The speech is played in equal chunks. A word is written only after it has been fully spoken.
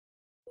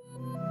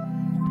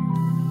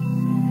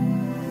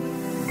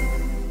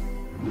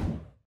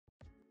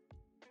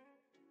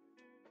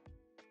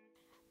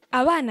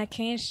Abana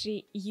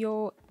kenshi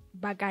iyo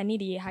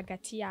baganiriye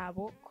hagati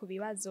yabo ku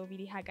bibazo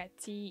biri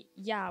hagati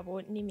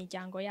yabo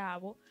n'imiryango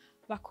yabo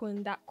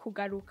bakunda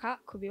kugaruka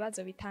ku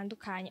bibazo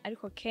bitandukanye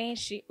ariko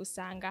kenshi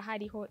usanga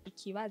hariho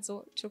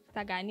ikibazo cyo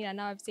kutaganira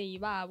n'abavyeyi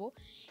babo,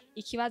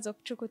 ikibazo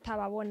cyo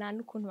kutababona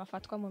n'ukuntu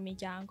bafatwa mu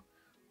miryango.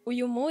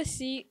 Uyu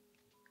munsi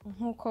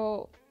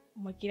nkuko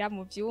mugira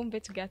mu vyumve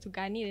tugira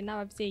tuganire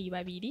n'abavyeyi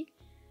babiri,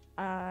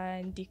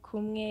 ndi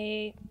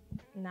kumwe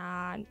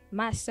na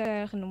ma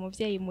sœur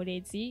n'umuvyeyi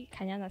murezi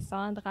Kanyana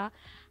Sandra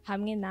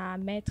hamwe na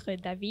maître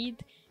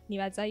David.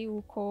 Nibaza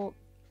yuko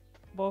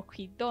bo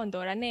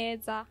kwidondora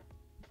neza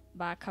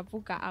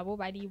bakavuga abo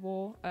bari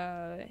bo,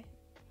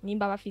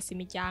 nimba bafise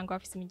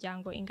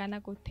imiryango ingana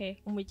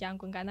gute,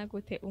 umuryango ingana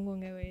gute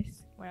umwe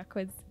wese.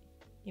 Murakoze.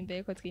 Imbere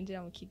yuko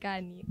twinjira mu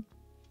kiganiro,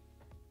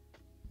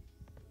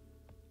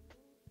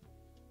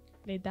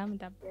 les dames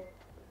d'abord.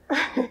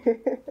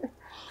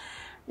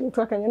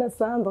 Nitwa Kanyana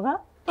Sandra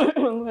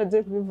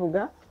nk'uwaje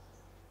kubivuga.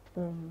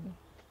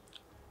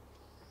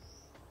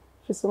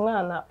 Mfise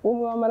umwana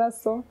umwe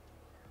w'amaraso,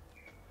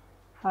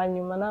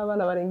 hanyuma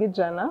n'abana barenga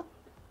 100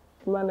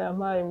 Imana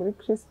yampaye muri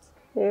Kristo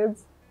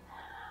Yezu.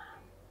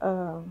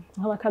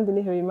 Nkaba kandi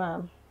niheba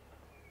Imana.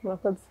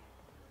 Murakoze.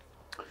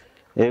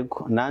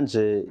 Ego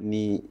nanje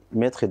ni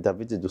maître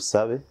David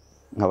Dusabe,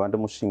 nkaba ndi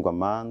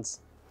umushingwamanza,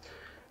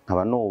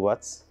 nkaba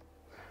nubatse,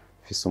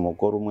 mfise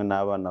umugore umwe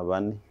n'abana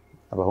 4,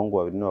 abahungu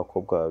 2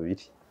 n'abakobwa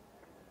 2.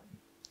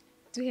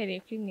 Duhereye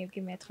kuri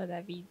mwebwe maître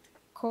David,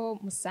 ko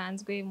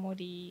musanzwe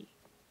muri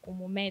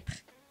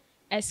umumetre,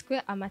 est-ce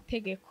que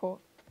amategeko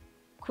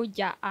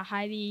kujya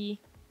ahari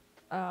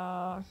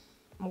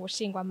mu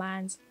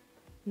bushingwamanza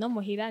no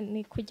muhira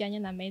ni kujyanye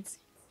na meze?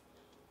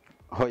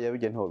 Hoya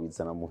bijye nto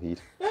bizana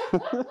muhira.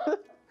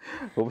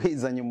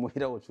 Ubizanye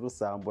muhira wo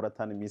curusambura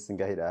atani iminsi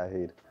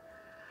ngahirahera.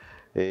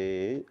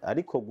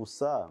 Ariko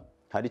gusa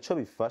hari ico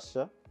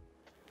bifasha.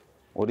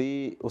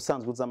 Uri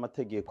usanzwe uza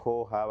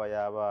amategeko haba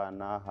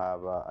y'abana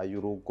haba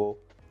ayurugo,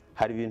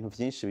 hari ibintu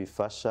byinshi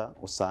bifasha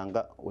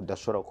usanga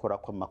udashobora gukora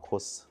ko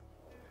amakosa.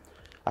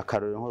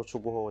 Akarorero nko cyo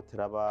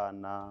guhotera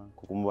abana,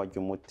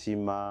 kugumubarya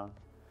umutima,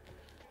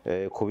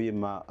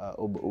 kubima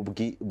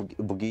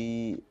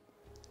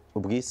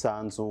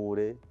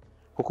ubwisanzure,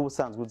 kuko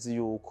ubusanzwe uzi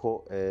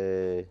yuko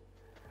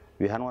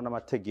bihanwa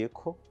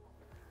n'amategeko,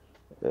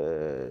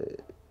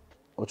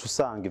 uca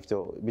usanga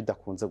ivyo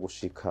bidakunze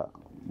gushika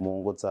mu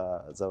ngo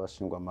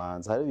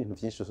z'abashingwamanza. Hari ibintu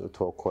byinshi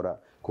utokora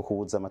kuko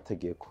ubuza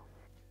amategeko.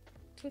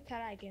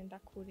 Tutaragenda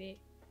kure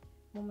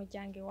mu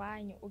muryango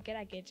wanyu,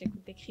 ugerageje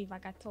kudekriva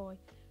gatoya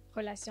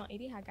relation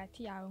iri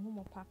hagati yawe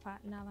nk'umupapa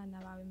n'abana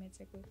bawe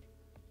meze gute?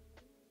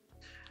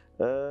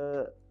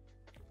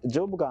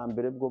 Jewe bwa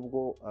mbere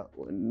bwo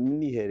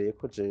nihereye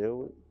ko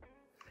jewe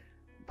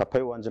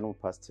papa wanje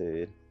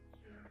n'umupasiteri,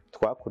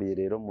 twakuriye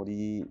rero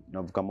muri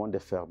navuga monde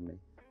fermé.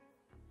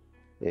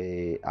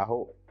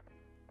 Aho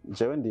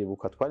jewe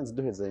ndibuka twarinze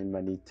duheza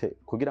imanite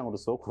kugira ngo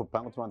dusohoke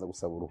urupangu tubanza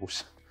gusaba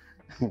uruhusha.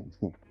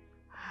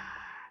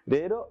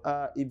 Rero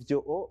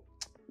ivyo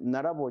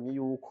narabonye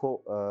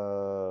yuko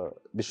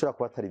bishobora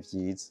kuba atari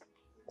vyiza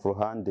ku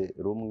ruhande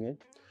rumwe.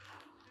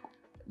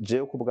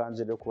 Jewe ku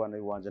bwanje rero ku bana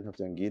biwanje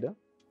ntavyo ngira.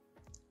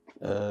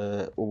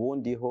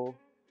 Ubundi ho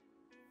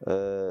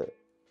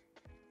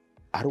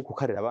ari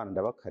ukukarira abana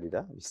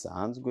ndabakarira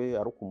bisanzwe,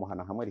 ari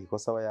ukumuhana hamwe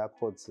rikosa aba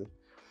yakoze,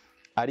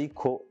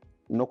 ariko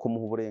no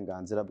kumuha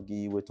uburenganzira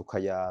bwiwe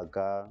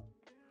tukayaga.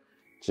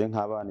 Je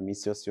nk'abana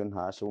iminsi yose yo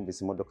ntashe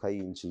bumvise imodoka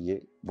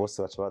yinjiye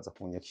bose baca baza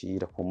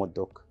kunyakira ku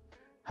modoka.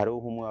 Hariho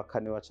umwe wa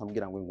 4 waca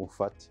ambwira ngo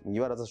ngufate,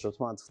 mwibaraza sho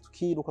twanze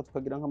tukiruka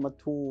tukagira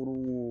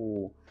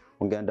nk'amaturu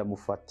ngenda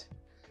mufate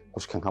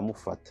gushika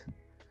nkamufata,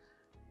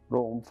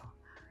 urumva.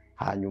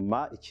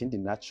 Hanyuma ikindi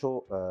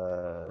naco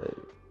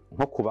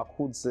nko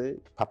kubakuze,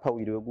 papa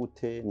wiriwe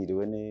gute,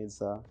 niriwe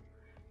neza,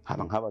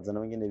 hama nkabaza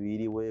nawe nyene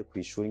biriwe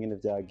kw'ishuri nyene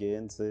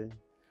vyagenze,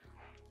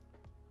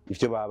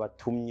 ivyo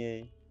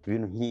babatumye,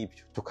 ibintu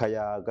nk'ibyo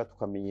tukayaga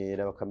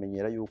tukamenyera,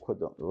 bakamenyera yuko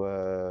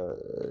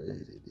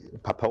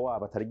papa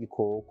wabo atari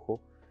gikoko,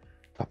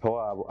 papa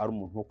wabo ari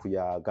umuntu wo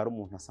kuyaga, ari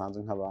umuntu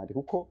asanzwe nk'abandi.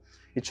 Kuko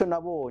ico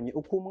nabonye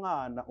uko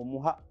umwana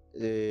umuha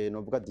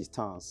novuga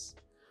distance,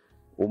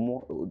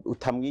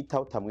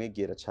 utamwitaho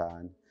utamwegera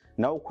cyane,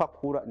 nawe uko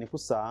akura niko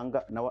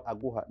usanga nawe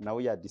aguha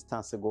nawe ya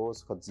distance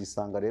gose,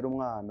 ukazisanga rero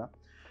umwana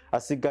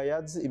asigaye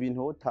azi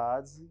ibintu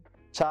utazi,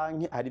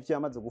 canke hari ivyo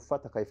yamaze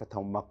gufata akayifata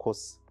mu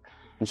makosa.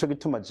 Nico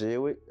gituma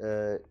jewe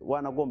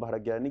wanagomba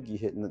haragira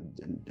n'igihe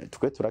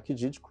twe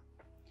turakijijwe.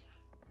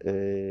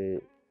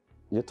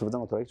 Iyo tuvuze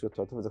ngo turakijijwe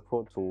tuba tuvuze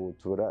ko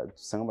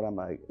dusanga muri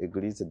ama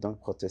église donc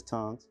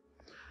protestante.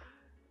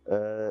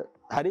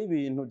 Hari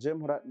ibintu je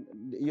mpora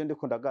iyo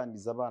ndiko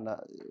ndaganiriza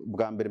abana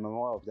bwa mbere mama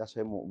wabo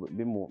byashaye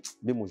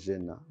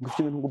bimujena,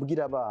 gufite ibintu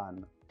ngubwira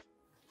abana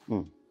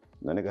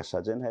none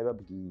gashaje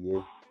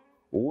ntayibabwiye,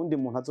 uwundi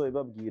muntu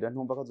azobibabwira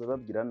ntumva ko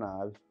azobibabwira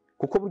nabi,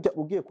 kuko burya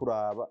ugiye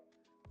kuraba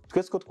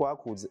twese ko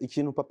twakuze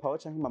ikintu papa wawe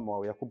canke mama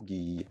wawe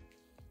yakubwiye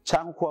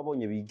canke uko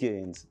wabonye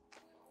bigenze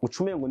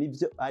ucumengo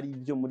nivyo ari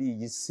byo muri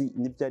iyi si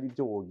nivyo ari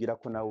byo wogira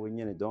ko nawe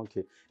nyene donc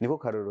niko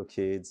karorero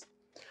keza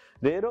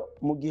rero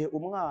mu gihe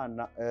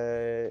umwana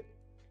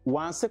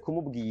wanse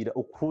kumubwira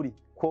ukuri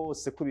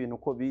kose ku bintu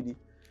ko biri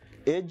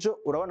ejo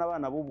urabona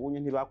abana b'ubu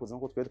ntibakuze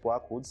nkuko twe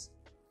twakuze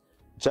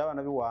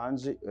cyabana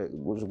biwanje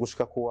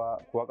gushika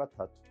kuwa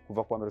gatatu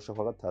kuva kuwa mbere gushika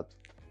kuwa gatatu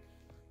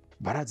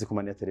barazi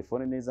kumanira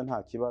telefone neza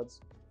nta kibazo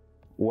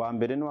uwa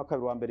mbere n'uwa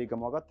kabiri wa mbere yiga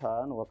mu wa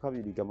gatanu uwa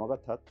kabiri yiga mu wa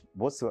gatatu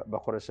bose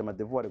bakoresha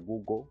amadevoir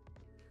Google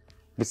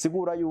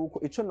bisigura yuko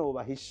ico no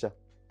bahisha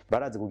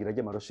barazi kugira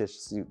rye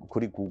marosheshe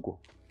kuri Google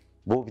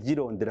bo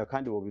byirondera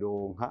kandi bo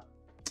bironka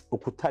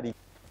ukutari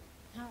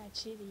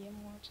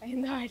ntaciriyemo cyane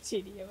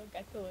ntaciriyeho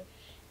gatoya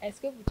est-ce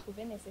que vous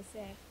trouvez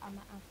nécessaire ama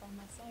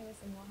information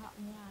yose muha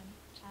umwana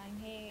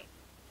canke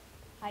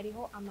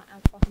hariho ama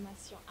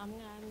information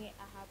amwe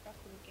ahabwa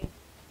ku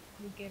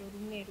rugero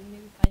rumwe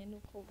bikanye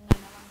nuko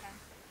umwana bangana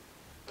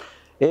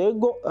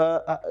ego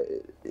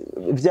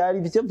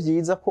byari byo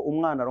byiza ko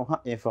umwana aronka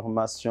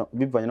information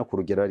bivanye no ku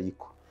rugero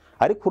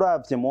ariko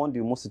uravye monde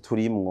uyu munsi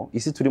turimwo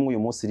isi turimwo uyu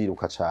munsi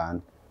iriruka cyane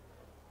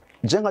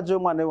je nka je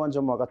umwana wanje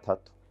mu wa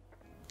gatatu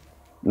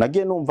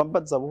nagiye numva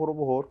mbaza buhoro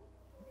buhoro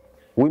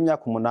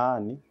w'imyaka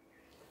 8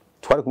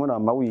 twari kumwe na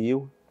mama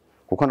wiwe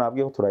kuko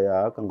nabwiye ko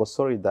turayaga ngo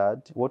sorry dad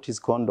what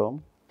is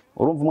condom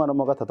urumva umwana mu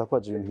wa gatatu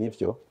akwaje ibintu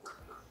nk'ivyo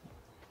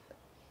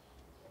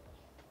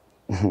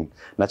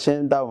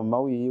naciye ndaba mama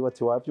wiwe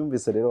ati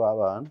wavyumvise rero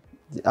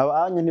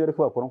abanye ntibere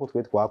ko bakora nko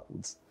twe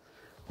twakuze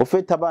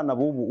ufite abana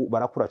bubu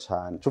barakura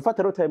cyane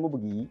cufata rero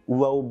tayimubwiye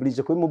uba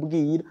oblige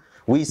kubimubwira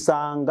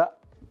wisanga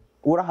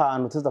uri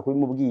ahantu tuza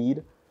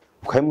kubimubwira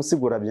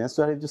ukayimusigura bien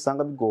sûr hari ibyo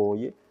usanga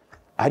bigoye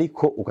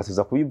ariko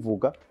ugatuza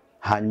kubivuga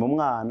hanyuma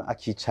umwana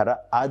akicara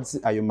azi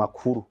ayo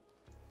makuru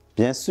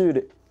bien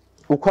sûr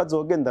uko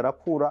azogenda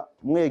arakura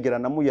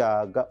mwegerana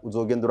muyaga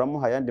uzogenda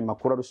uramuha yandi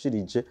makuru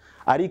arushirije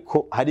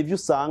ariko hari ibyo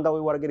usanga we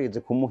waragereje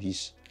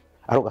kumuhisha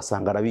ari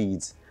ugasanga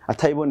arabizi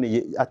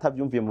atayiboneye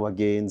atavyumviye mu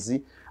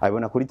bagenzi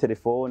abibona kuri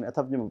telefone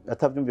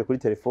atavyumviye kuri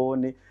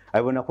telefone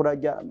abibona kuri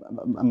ajya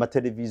ama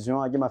television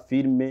ajya ama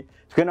filme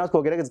twe nawe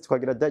twogerageza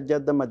twagira dajya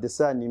dama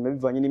desanime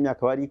bivanye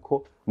n'imyaka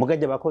bariko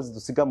mugajya bakozi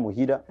dusiga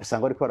muhira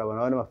usanga ariko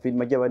barabona ama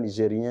filme ajya aba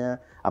Nigerien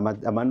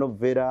ama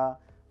novela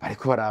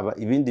bariko baraba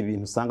ibindi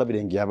bintu usanga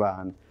birengeye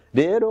abana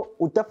rero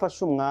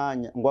utafashe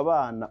umwanya ngo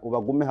abana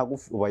ubagume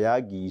hagufi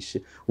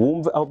ubayagishe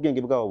wumve aho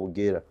ubwenge bwabo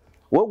bugera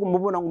wowe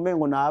umubona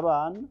ngumengo na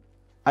abana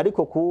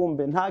ariko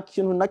kumbe nta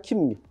kintu na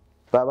kimwe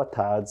baba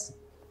batazi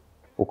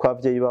uko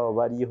abavyeyi babo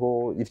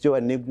bariho ivyo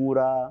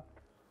banegura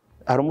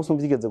hari umunsi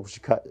mvyigeze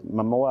gushika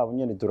mama wabo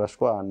nyene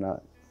turashwana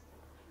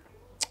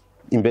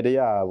imbere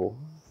yabo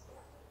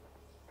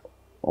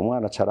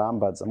umwana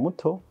carambaza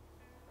muto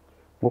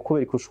ngo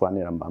kubera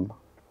ikushwanira mama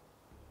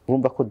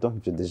urumva ko donc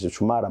ivyo deje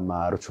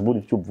cumaramaro cubura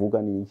ivyo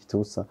uvuga n'iki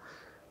tusa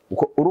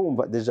uko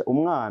urumva deja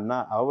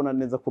umwana ababona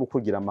neza ko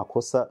urukugira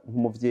amakosa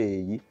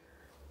nk'umuvyeyi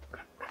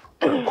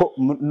ko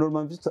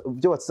normalement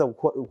byo watsa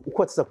uko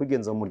watsa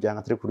kwigenza mu muryango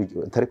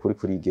atari kuri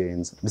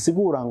kurigenza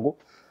bisigura ngo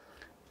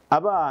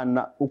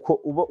abana uko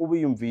uba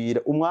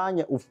ubiyumvira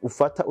umwanya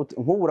ufata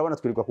nk'ubu urabona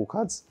twirirwa ku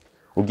kazi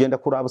ugenda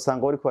kuraba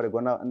usanga bari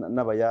kwaregwa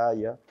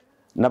n'abayaya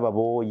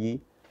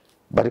n'ababoyi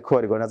bari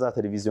kwaregwa na za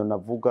televiziyo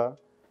navuga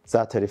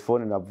za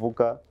telefone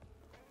navuga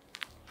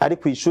ari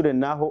ku ishure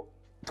naho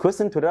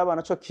twese nturera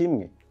abana cyo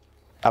kimwe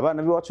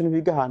abana biwacu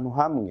ntibiga ahantu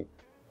hamwe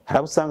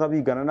harabusanga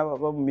bigana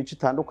n'aba mu mico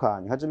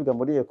itandukanye haje biga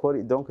muri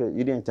école donc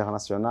iri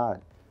internationale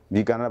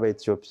bigana n'aba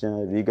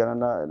Ethiopiens bigana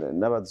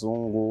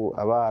n'abazungu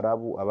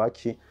abarabu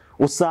abaki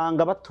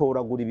usanga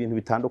batoragura ibintu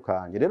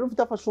bitandukanye rero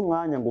ufitafashe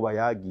umwanya ngo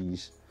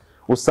bayagishe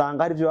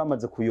usanga hari byo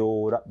bamaze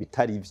kuyora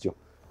bitari byo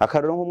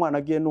akarero nk'umwana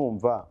agiye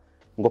numva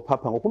ngo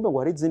papa ngo kumbe ngo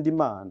hari izindi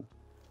mana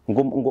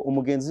ngo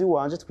umugenzi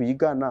wanje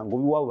twigana ngo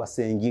biwabo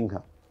basenga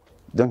inka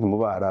donc mu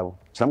barabu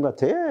cyangwa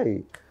ati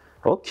hey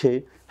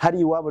okay hari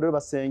iwabo rero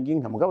basenga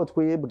inka mugabo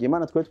twebwe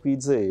imana twe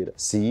twizera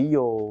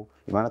siyo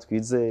imana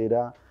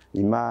twizera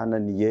imana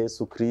ni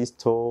Yesu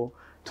Kristo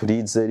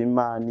turizera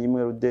imana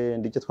imwe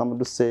rudende icyo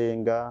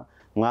twamudusenga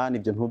mwana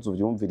ibyo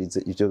ntuzuvyumvirize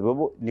ivyo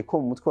babo niko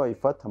mu mutwe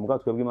wayifata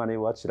mugabo twebwe imana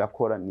yiwacu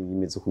irakora ni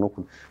imeze kuno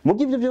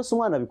mugi ivyo byose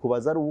umwana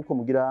bikubaza ari uko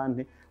mugira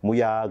ante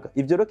muyaga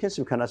ivyo rero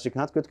kenshi bikanashika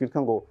natwe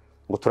twitwa ngo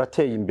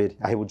turateye imbere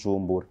ahe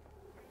Bujumbura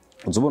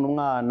uzubona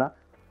umwana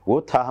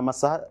wotaha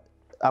amasaha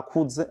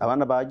akuze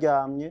abana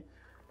baryamye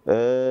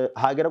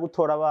hagera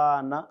gutora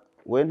abana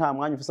we nta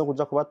mwanya ufise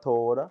kuja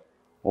kubatora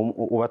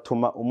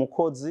ubatuma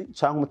umukozi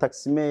canke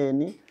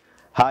umutaximeni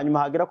hanyuma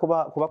hagera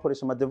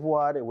kubakoresha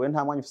amadevoir we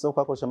nta mwanya ufise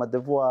kubakoresha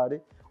amadevoir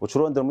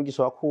ucurondera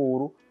umugisha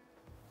wakuru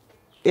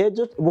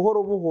ejo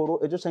buhoro buhoro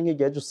ejo canke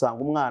igihe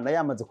usanga umwana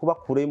yamaze kuba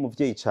kure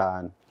y'umuvyeyi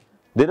cyane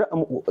rero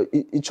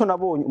ico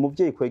nabonye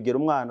umuvyeyi kwegera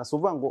umwana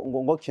suvuga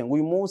ngo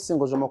uyu munsi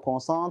ngo je me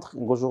concentre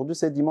ngo aujourd'hui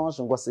c'est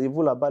dimanche ngo c'est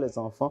vous là-bas les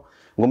enfants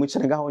ngo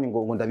mwicare ngaho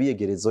ngo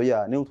ndabiyegerezo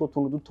ya ni utwo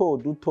tuntu duto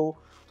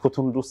two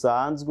tuntu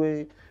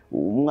dusanzwe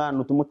umwana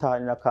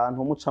utumutahanira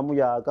akantu umuca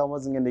muyaga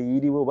umaze ingene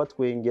yiriwe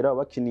batwengera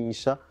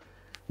bakinisha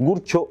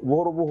gutyo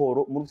buhoro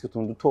buhoro muri utwo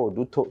tuntu duto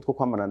duto two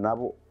kwamana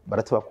nabo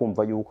barateba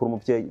kumva yuko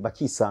umuvyeyi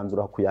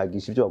bakisanzura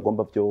kuyagisha ibyo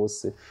bagomba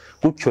byose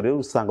gutyo rero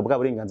usanga bwa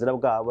burenganzira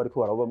bwabo ariko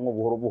barabamwo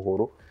buhoro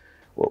buhoro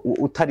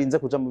utarinze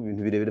kuja mu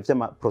bintu birebire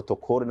vy'ama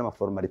protocole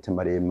n'amaformalite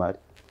maremare.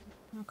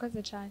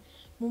 Murakoze cyane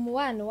mu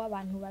mubano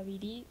w'abantu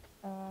babiri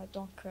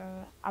donc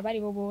abari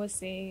bo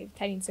bose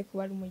tarinze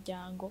kuba ari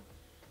umuryango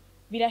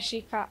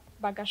birashika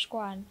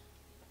bagashwana.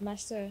 Ma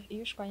sœur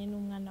iyo ushwanye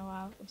n'umwana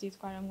wawe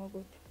uvyitwaramwo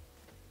gute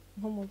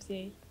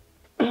nk'umuvyeyi?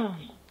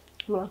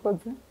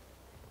 Murakoze.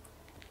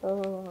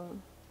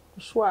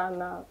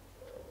 Gushwana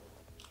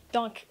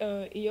donc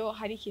iyo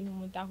hari ikintu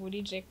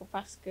mudahurije ko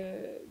parce que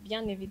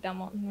bien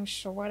évidemment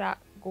ntushobora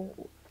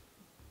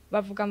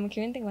bavuga mu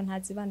kirundi ngo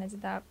ntazibana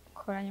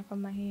zidakoranya kwa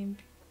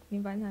mahembe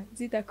nimba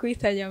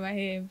zidakwitanya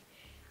amahembe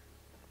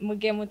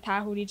mugihe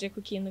mutahurije ku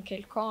kintu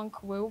quelconque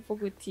wewe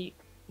uvuga uti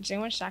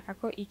jewe nshaka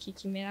ko iki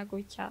kimera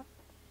gutya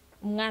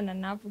umwana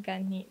navuga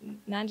nti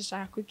nanje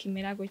nshaka ko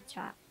kimera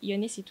gutya iyo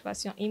ni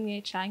situation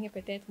imwe canke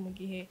peut-être mu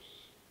gihe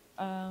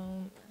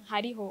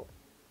hariho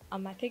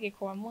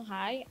amategeko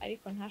wamuhaye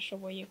ariko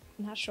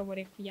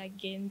ntashobore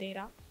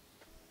kuyagendera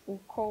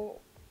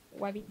uko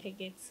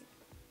wabitegetse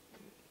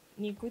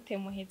ni gute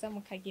muheza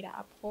mukagira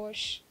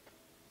approche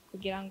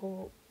kugira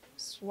ngo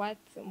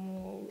soit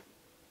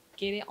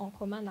mugere en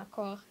commun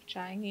accord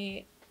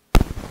canke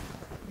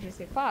je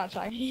sais pas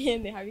canke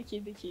ne habe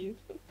ikindi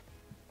kintu?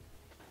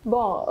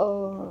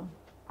 Bon,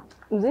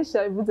 byinshi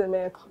yabivuze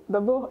maître.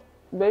 D'abord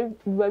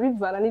biba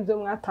bivana n'ibyo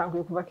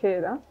mwatanguye kuva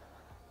kera.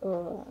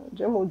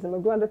 Je mu buzima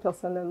bw'abandi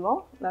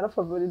personnellement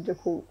narafavorije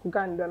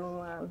kuganira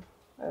n'umwana.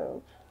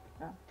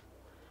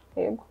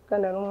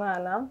 Kuganira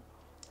n'umwana.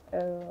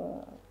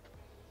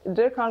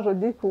 Quand je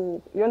dis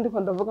iyo ndiko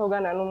ndavuga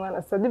kuganira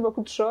n'umwana, ça dit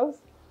beaucoup de choses.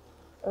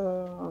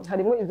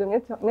 Harimo ivyo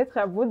maître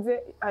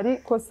yavuze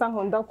ariko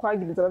sankunda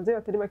kwagiriza abavyeyi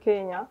batari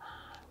bakenya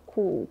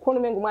ko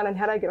numenga umwana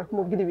ntiharagera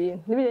kumubwira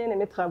ibintu nibiyene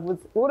maître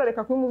yavuze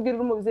urareka kumubwira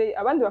umuvyeyi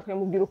abandi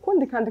bakayimubwira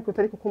ukundi kandi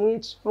kutari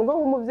kumwica ubwo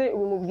umuvyeyi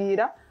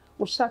ubimubwira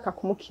ushaka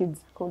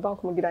kumukiza donc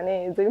kumugira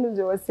neza ibintu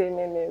byose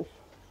meme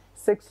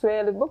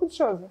sexuel beaucoup de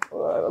choses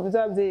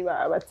abavyeyi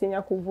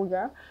batinya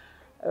kuvuga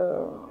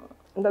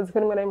ndazi ko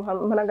rimwe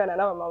mpanagana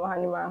n'abamama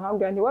hanyuma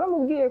nkabwira nti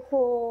waramubwiye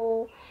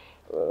ko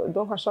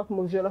donc ashaka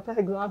kumuvyola par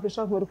exemple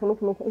ashaka kumurikuna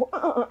ukuntu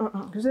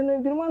je ne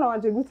bwira umwana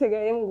wanje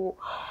gutegaye ngo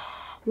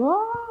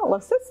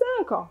c'est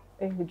 5 ans.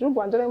 Et je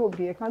me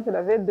suis quand elle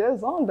avait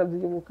 2 ans,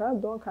 ndavyibuka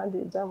donc kandi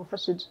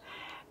byamufashije.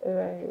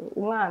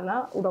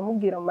 Umwana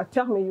uramubwira mu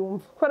materme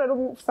yumva. Ko rero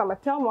ufite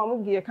amaterme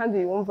wamubwiye kandi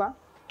yumva.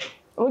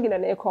 Umubwira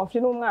ne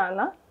conflit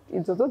n'umwana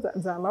izo zo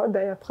zama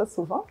d'ailleurs très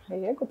souvent.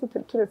 Yego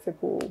turetse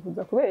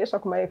kuza kubesha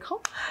ku ma écran.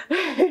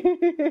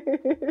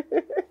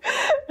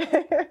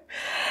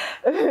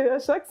 À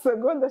chaque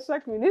seconde, à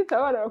chaque minute,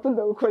 abana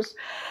bakunda gukosha.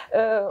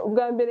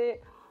 Ubwa mbere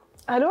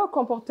hariho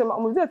comportement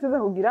umuvyeyi ateza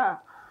kugira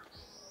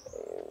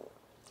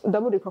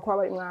d'abord il faut quoi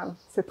umwana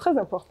c'est très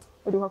important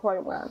il faut quoi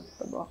umwana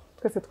d'abord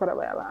twese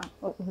twarabaye abantu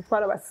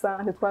ntitwarabasa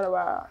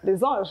ntitwaraba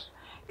les anges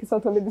qui sont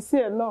tombés du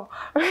ciel non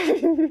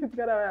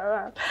twarabaye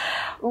abantu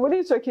muri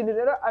ico kintu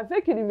rero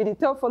avec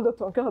l'humilité au fond de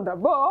ton cœur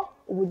d'abord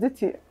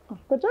ubuditi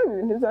ko cyo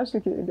ibintu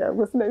byashikira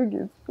gusa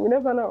nabigize we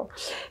never know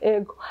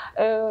ego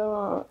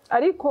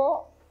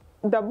ariko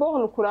d'abord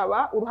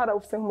nukuraba uruhara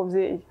ufise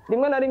nk'umuvyeyi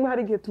rimwe na rimwe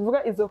hari igihe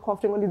tuvuga izo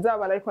conflit ngo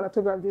ndizabana ariko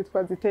natugavye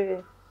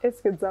twaziteye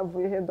est-ce que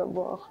zavuye he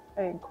d'abord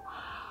ego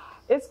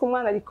est-ce que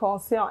umwana ari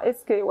conscient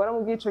est-ce que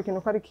waramubwiye ico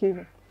kintu ko ari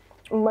kibi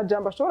mu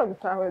majambo ashobora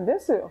gutahura bien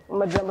sûr mu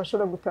majambo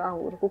ashobora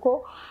gutahura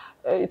kuko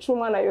ico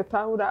umwana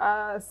yotahura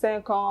à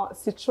 5 ans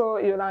sico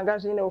iyo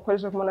langage nyine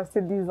ukoresha ku mwana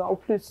afite 10 ans ou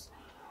plus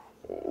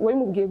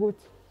wabimubwiye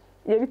gute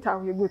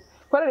yabitahuye gute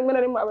ko rimwe na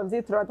rimwe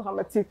abavyeyi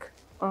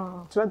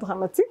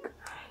turadramatique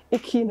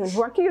ikintu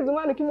ntiwakigize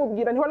umwana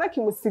kimubwira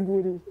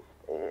ntiwanakimusiguriye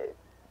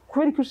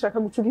kubera ko ushaka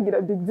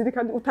gucukigira bigziri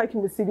kandi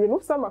utakimusiguriye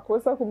n'ufite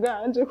amakosa ku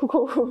bwanje kuko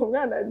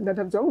umwana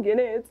ndavyamubwiye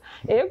neza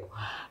ego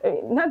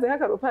ntaze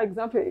nk'akaro par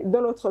exemple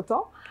dans notre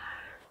temps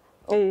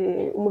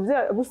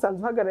umuvyeyi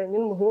agusanzwe uhagararanye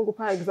n'umuhungu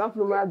par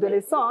exemple mu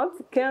adolescente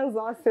 15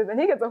 ans 16 ans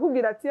ntigeze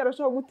akubwira ati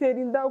arashobora gutera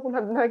inda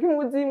nta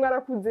kimuzi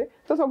mwarakuze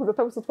twese twakuze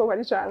atabuso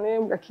twari cyane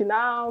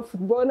mugakina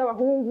football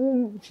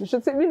n'abahungu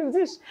ishotse ibintu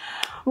byinshi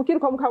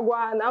mukiruka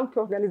mukagwana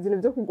mukorganiza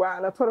ibintu byo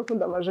kugwana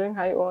twarakunda amaje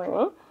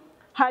nkayo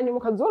hanyuma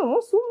ukazona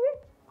umunsi umwe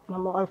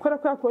mama akora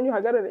ko yakonye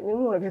uhagararanye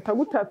n'umuntu agahita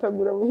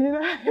gutatagura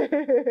muhira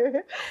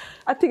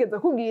atigeze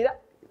akubwira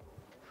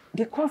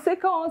des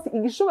conséquences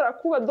igishobora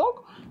kuba donc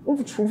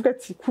uvuga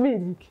ati kubera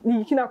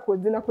ni iki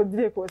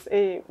nakoze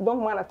kose donc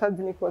mwana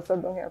atazi ni kosa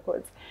donc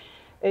yakoze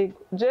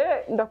je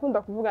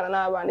ndakunda kuvugana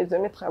n'abana ivyo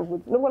maître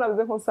yavuze nubwo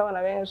navuze ko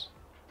nsabana benshi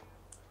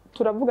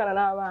turavugana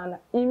n'abana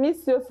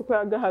imisi yose ko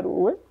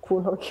yagaharuwe ku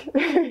ntoke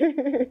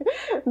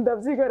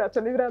ndavyigora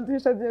cyane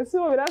biranduhisha bien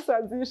sûr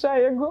birasanzisha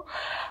yego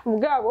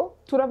mugabo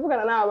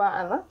turavugana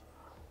n'abana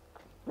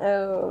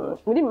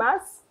muri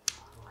masse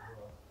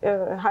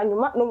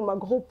hanyuma no mu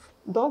magroupe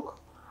donc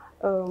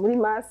muri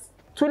masse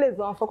tous les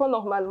enfants ko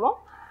normalement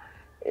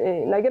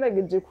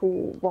nagerageje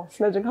bon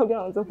sinaje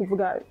nkabwira nzo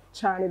kuvuga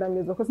cyane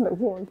rameza ko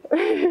sindakunda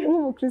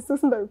nk'umukristo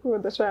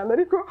sindakunda cyane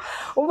ariko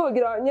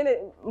umvugira nyene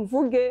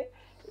mvuge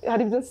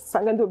hari byo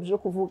sanga ndi obje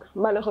kuvuga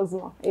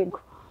malheureusement ego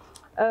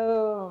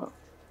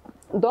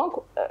donc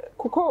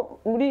kuko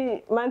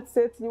muri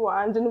mindset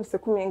yiwanje nubise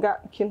kumenga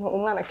ikintu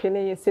umwana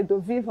akeneye c'est de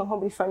vivre nko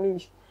muri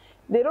famille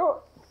rero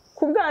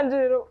kubwanje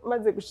rero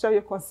maze gushira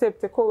iyo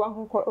concept ko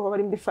banko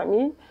bari muri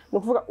famille no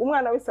kuvuga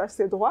umwana wese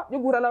afite droit yo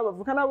guhura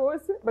n'abavukana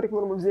bose bari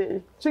kumwe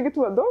n'umuvyeyi cyo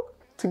gituma donc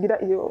tugira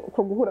iyo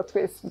ko guhura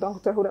twese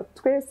donc turahura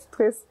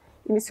twese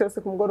imisi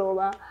yose ku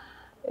mugoroba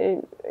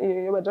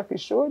iyo baja ku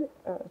ishuri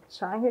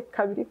canke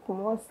kabiri ku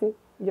munsi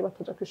iyo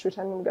bataja ku ishuri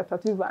canke mu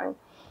gatatu bivanye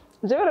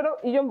jewe rero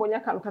iyo mbonye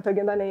akantu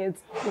katagenda neza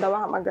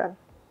ndabahamagara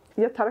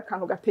iyo atari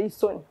akantu gateye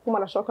isoni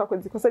umwana ashaka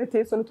kwakoze ikosa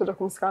riteye isoni tuja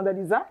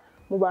kumuskandaliza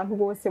mu bantu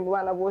bose mu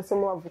bana bose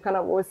mu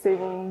bavukana bose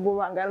mu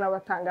bangana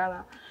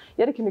n'abatangana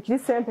yari ikintu kiri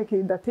simple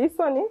kidateye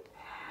isoni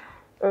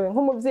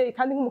nk'umuvyeyi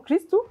kandi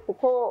nk'umukristo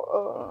kuko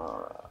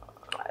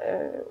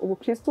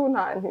ubukristo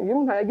iyo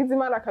umuntu yagize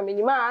imana akamenya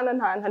imana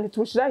nta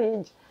ntitubushira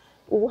hirya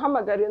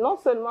ubuhamagariye non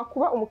seulement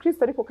kuba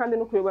umukristo ariko kandi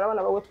no kuyobora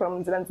abana bawe twara mu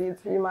nzira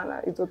nziza y'imana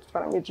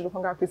izodutwara mu ijuru ko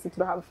ngaho kwisi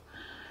turahava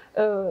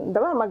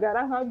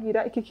ndabahamagara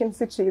nkabwira iki kintu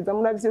si ciza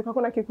muravyibuka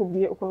ko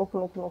nakikubwiye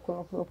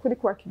ukuntu kuri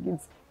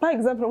kwakigize par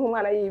exemple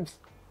nk'umwana yivye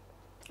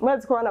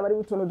murazi ko abana bari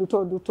butuntu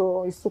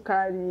duto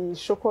isukari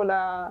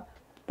chocolat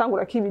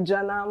tangura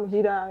kibijana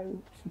muhira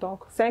donc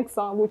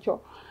 500 gutyo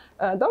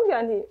donc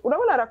yani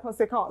urabona la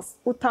conséquence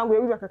utanguye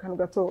wibaka akantu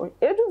gatoya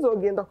ejo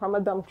uzogenda kwa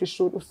madame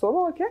kw'ishuri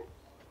usoboke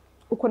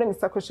ukore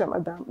misakoshi ya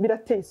madame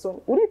birateye isoni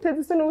uriteze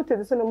isoni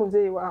uteze isoni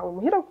umuvyeyi wawe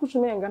muhira kuko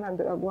umenga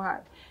ntandera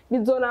guhaye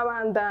bizona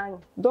bandanya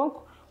donc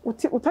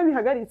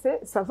utabihagaritse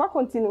ça va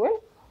continuer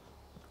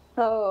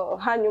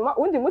hanyuma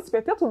undi munsi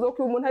peut-être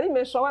uzokuba umuntu ari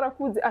mesha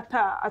warakuze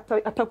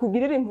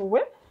atakugirira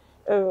impuwe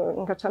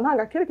ngaca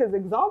ntanga quelques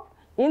exemples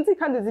inzi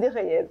kandi ziri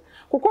réel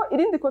kuko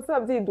irindi kosa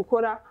abavyeyi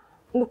dukora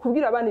no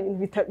kubwira abana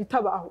ibintu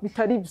bitabaho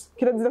bitaribyo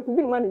kirazira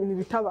kubwira umwana ibintu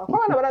bitabaho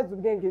abana barazi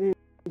ubwenge rero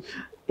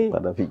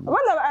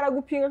abana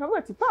aragupinga akavuga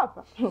ati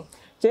papa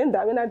je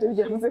ndabe naje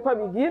bigiye ko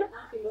abigira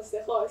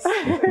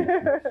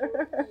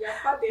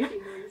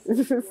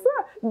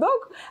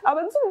donc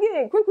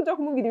abazubwiye ko kuja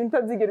kumubwira ibintu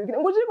tazigera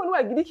ngo je ngo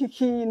niwagira iki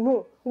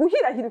kintu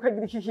nguhirahira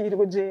ukagira iki kintu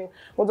ngo je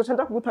ngo nzoca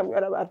nja kugutamira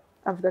arabara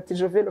avuga ati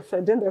je vais le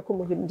faire je ndaye ko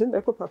muhira je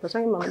ndaye ko papa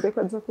canke mama ndaye ko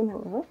aza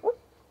kuntema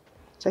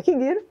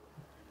chakigira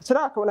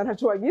cyara akabona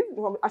ntaco wagize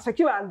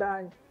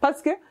asakibandanya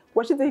parce que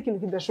washizeho ikintu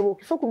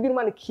kidashoboka ifo kubwira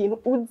umwana ikintu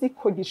uzi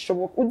ko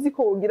gishoboka uzi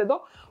ko wogira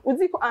donc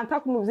uzi ko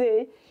antaka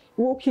umuvyeyi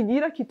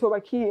wokigira kitoba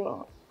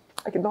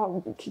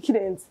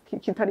kirenze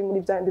kitari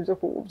muri byandi byo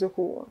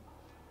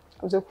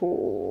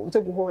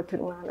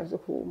guhohotera umwana byo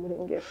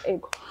kumurengera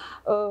ego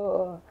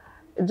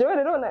jewe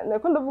rero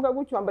nako ndavuga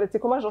gutyo ambaretse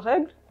comment je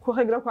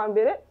règle kwa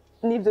mbere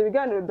nivyo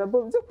biganiro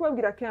d'abord byo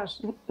kubabwira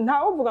kenshi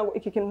ntawo uvuga ngo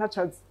iki kintu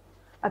ntacazi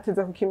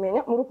ateza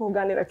kukimenya muri uko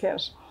kuganira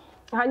kenshi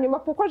hanyuma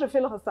pourquoi je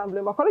fais le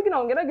rassemblement ko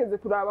rugira ngerageze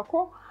kuraba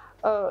ko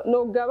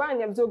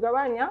nogabanya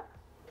byogabanya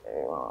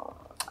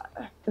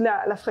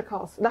la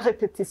fréquence la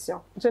répétition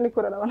je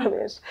nikora nabana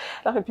benshi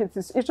la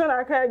répétition ico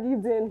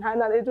nakayagize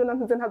ntana ejo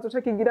nantuze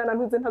ntazoca kigira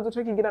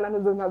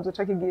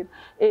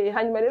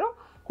hanyuma rero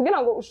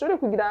kugira ngo ushobore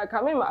kugira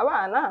kamema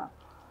abana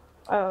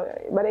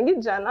barenga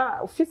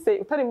ijana ufise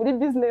utari muri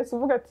business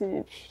uvuga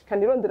ati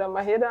kanirondera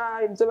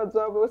amahera ibyo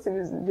bazoba bose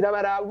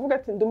birabaraba uvuga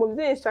ati ndi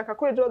umuvyeyi shaka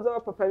ko ejo bazoba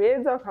papa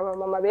beza bakaba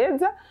mama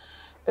beza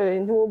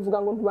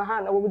ntiwovuga ngo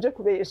ntubahana ubu uje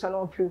kubesha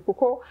non plus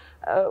kuko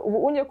ubu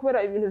unye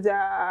kubera ibintu vya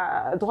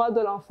droit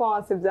de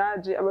l'enfance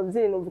vyaje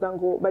abavyeyi nuvuga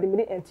ngo bari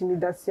muri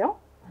intimidation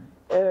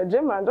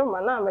je manje mu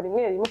manama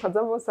rimwe rimwe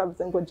kaza bose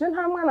avuze ngo je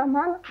nta mwana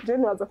mpana je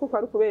nibaza ko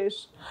kwari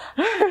kubesha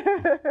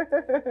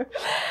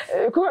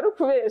ko ari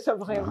kubesha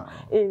vraiment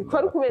ko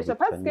ari kubesha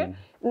parce que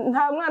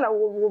nta mwana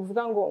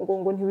wovuga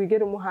ngo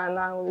ntiwigere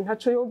umuhana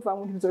ntaco yova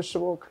ngo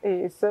ntibizoshoboka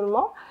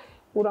seulement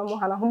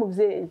uramuhana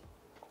nk'umuvyeyi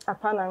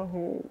apana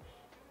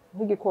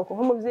nk'igikoko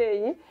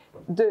nk'umuvyeyi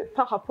de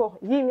par rapport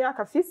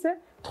y'imyaka afise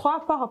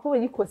 3 par rapport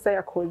y'ikosa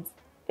yakoze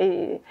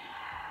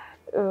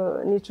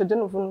nico je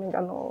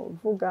nuvuga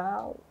vuga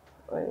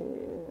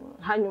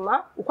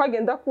hanyuma uko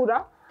agenda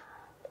kura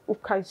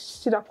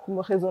ukashira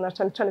ku raisonner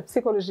cyane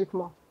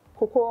psychologiquement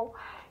kuko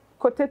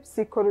côté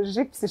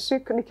psychologique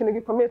psychique ni ikintu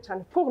gikomeye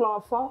cyane pour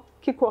l'enfant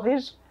qui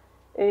corrige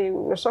et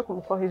urashaka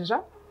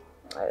kumukorija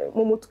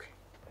mu mutwe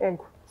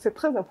ego c'est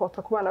très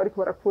important ku bana bari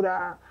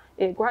barakura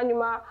ego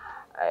hanyuma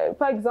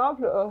par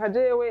exemple nka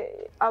jewe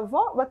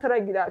avant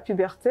bataragira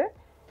puberté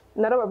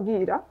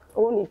narababwira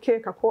uwo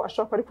nikeka ko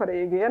ashobora ariko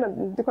arayegeye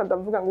ndiko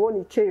ndavuga ngo uwo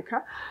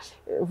nikeka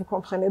vous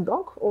comprenez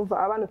donc on va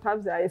abana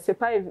utavyaye c'est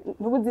pas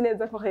ntubuzi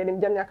neza ko rero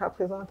imyaka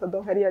présente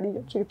donc hari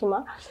ariyo cyo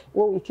gituma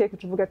uwo wikeka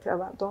tuvuga ati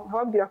abantu donc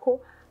nkababwira ko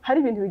hari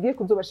ibintu bigiye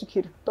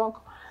kuzobashikira donc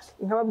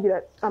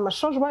nkababwira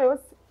amachangement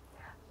yose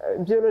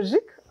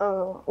biologique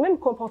même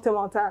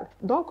comportemental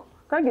donc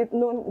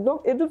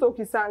donc ejo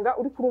uzokisanga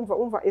uri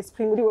kurumva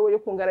esprit muri wewe yo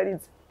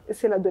kungarariza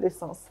c'est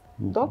l'adolescence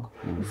donc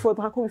il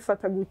faudra ko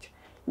bifata gutya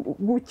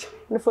gutya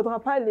ne faudra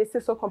pas laisser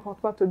son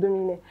comportement te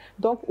dominer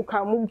donc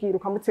ukamubwira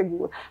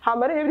ukamutegura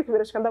hama rero biri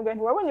kubirashika ndabwira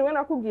nti wabonye we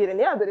nakubwire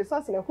ni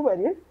adolescence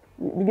nakubariye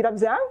bigira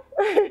byanga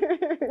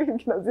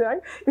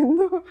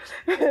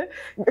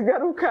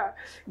garuka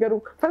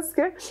parce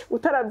que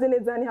utaravye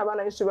neza ni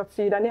abana benshi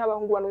bapfira ni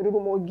abahungu banurira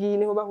urumogi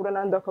niho bahura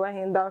nandi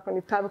bakabahenda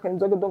bakanitaba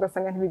bakanzoga donga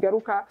sanga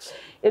ntibigaruka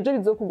ejo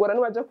bizokugora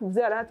nibaje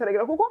kuvyara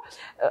hataragira kuko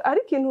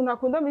ari ikintu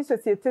nakunda muri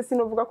société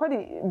sinovuga ko ari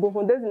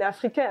burundaise ni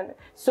africaine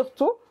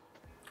surtout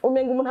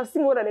umenga umuntu afite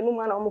ingorane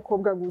n'umwana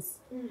w'umukobwa gusa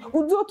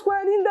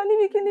uzotwara inda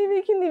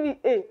n'ibiki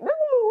mbega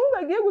umuhungu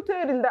agiye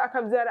gutera inda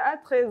akabyara à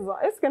 13 ans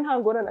est-ce que nta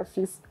ngorane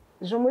afise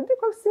je me dis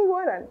ko si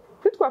ngorane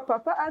kwitwa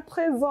papa à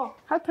 13 ans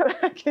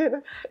hatarakera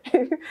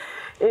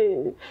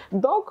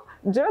donc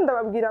je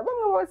ndababwira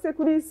bamwe bose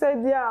kuri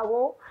side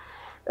yabo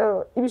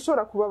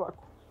ibishobora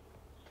kubabako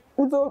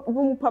uzo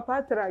umupapa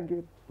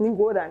hataragera ni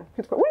ngorane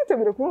kwitwa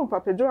witegure kuba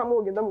umupapa ejo hamwe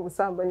ugenda mu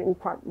busambanyi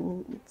ukwa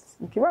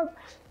ikibazo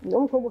no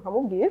mukobwa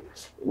kamubwiye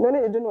none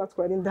ejo ni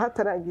watwara inda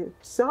hataragira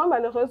c'est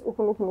malheureuse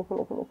ukuntu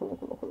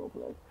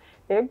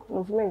ego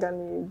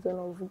nuvumenganiye ibyo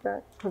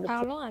novuga.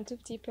 Parlons un tout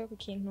petit peu ku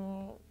kintu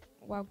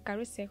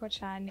wagaruseko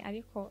cyane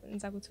ariko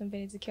nza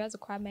gutumbereza ikibazo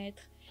kwa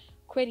maître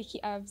kubera iki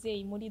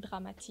abavyeyi muri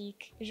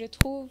dramatique. Je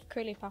trouve que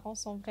les parents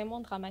sont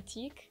vraiment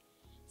dramatiques.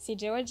 Si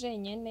jewe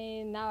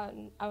jenyene na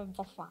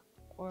enfin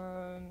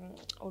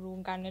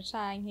urungano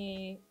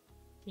canke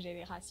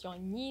generation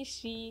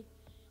nyinshi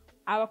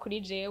aba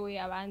kuri jewe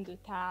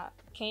abanduta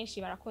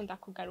kenshi barakunda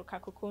kugaruka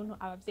ku kuntu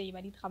abavyeyi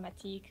bari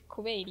dramatique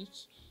kubera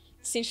iki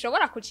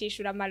sinshobora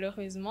kucishura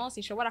malheureusement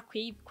sinshobora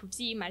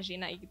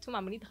kuvyimagina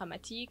igituma muri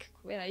dramatique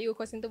kubera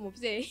yuko sindi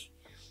umuvyeyi.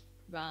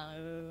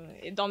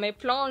 Dans mes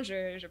plans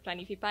je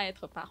planifie pas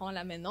être parent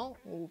là maintenant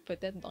ou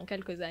peut-être dans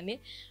quelques années.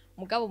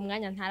 Mugabo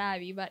umwanya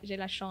ntarabiba j'ai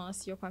la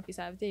chance yo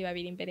kwamfisa abavyeyi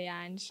babiri imbere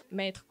yanje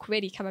maître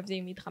kubera iki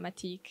abavyeyi muri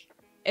dramatique.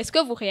 Est-ce que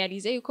vous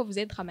réalisez que vous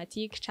êtes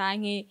dramatique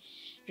canke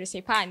je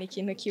sais pas ni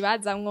kintu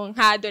kibazamwo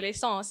nka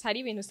adolescence hari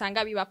ibintu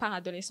usanga biba par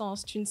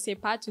adolescence tu ne sais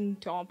pas tu ne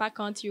te rends pas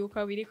compte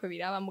yuko biriko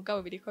biraba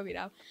mugabo biriko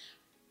biraba.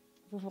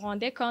 Vous vous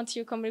rendez compte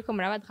yuko muriko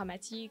muraba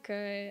dramatique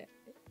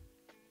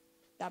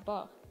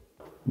d'abord?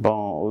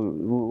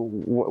 Bon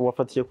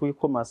wafatiye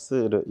kuko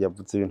masere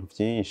yavuze ibintu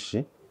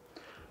byinshi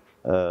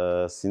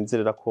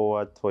sinzirira ko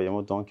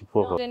watoyemo donc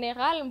pour en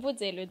général vous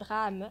dites le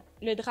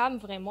drame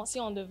vraiment si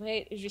on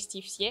devrait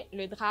justifier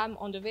le drame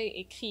on devait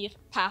écrire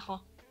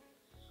parents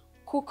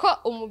kuko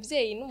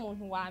umuvyeyi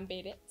n'umuntu wa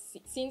mbere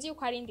sinzi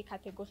yuko ari indi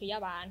catégorie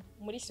y'abantu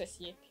muri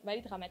société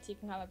bari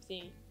dramatique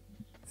nk'abavyeyi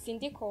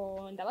sindi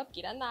ko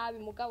ndababwira nabi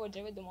mugabo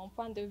jewe de mon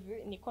point de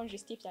vue ni qu'on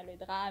justifie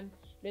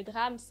le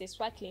drame c'est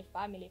soit les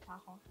femmes et les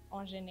parents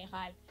en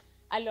général.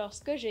 Alors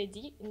ce que je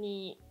dis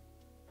ni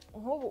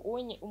nk'ubu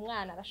unye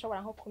umwana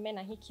arashobora nko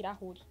kumena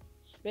nk'ikirahuri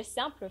le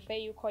simple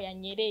fait yuko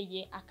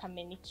yanyereye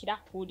akamena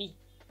ikirahuri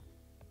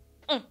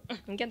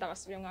ngenda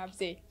basubire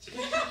mwabyeyi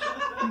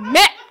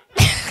mais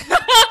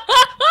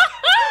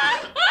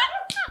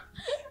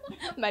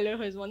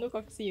malheureusement nuko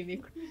mfise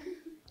ibiko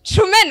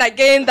cumena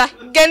genda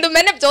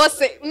umene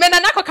byose mena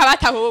nako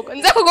kabata ahubwo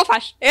nze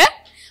kugufasha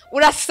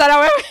urasara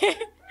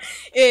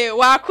wewe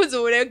wakuze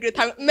uregre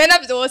mena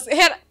byose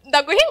hera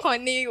ndaguha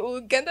inkoni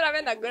ugenda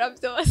urabendagura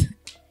byose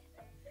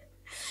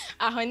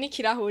aho ni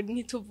kirahuri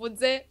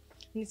ntituvuze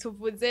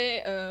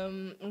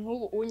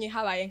nk'ubu unye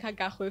habaye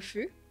nka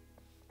refus.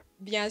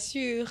 Bien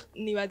sûr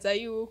nibaza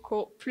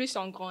yuko plus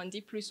on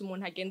grandit plus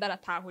umuntu agenda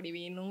aratahura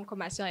ibintu nkuko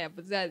mashyira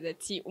yavuze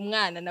ati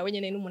umwana nawe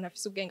nyene n'umuntu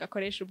afise ubwenge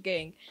akoresha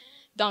ubwenge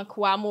donc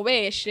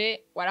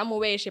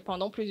waramubeshe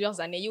pendant plusieurs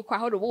années yuko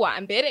aho rubu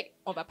wa mbere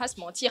on va pas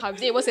se mentir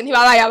abavyeyi bose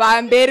ntibabaye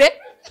aba mbere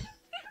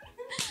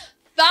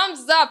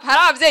thumbs up hari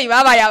abavyeyi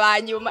babaye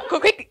abanyuma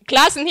kuko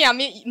classe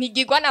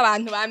ntigirwa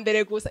n'abantu ba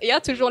mbere gusa il y a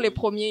toujours les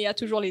premiers il y a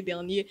toujours les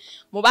derniers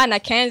mu bana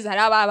 15 hari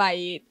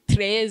ababaye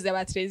 13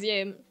 aba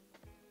 13e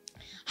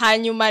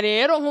hanyuma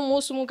rero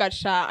nk'umunsi umwe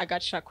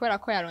agaca kubera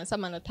ko yaronse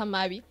amanota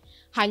mabi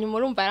hanyuma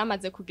urumva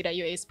yaramaze kugira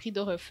iyo esprit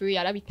de refus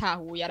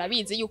yarabitahuye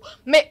yarabizi yuko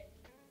mais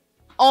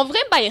en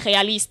vrai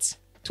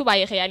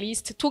tubaye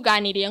réaliste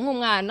tuganiriye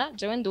nk'umwana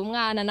jewe ndi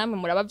umwana namwe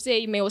muri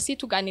abavyeyi mais aussi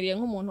tuganiriye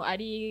nk'umuntu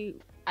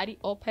ari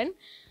open.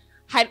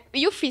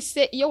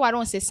 Iyo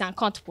waronse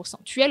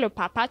 50%, tu es le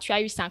papa, tu as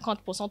eu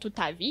 50% toute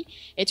ta vie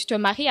et tu te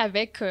maries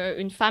avec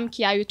une femme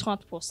qui a eu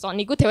 30%.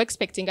 Ni gute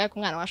expecting ko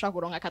umwana washaka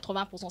kuronka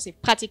 80%, c'est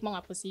pratiquement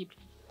impossible.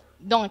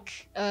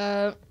 Donc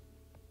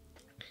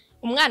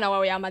umwana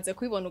wawe yamaze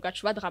kwibona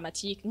ugacuba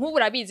dramatique. Nk'ubu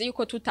urabizi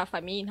yuko toute ta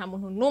famille nta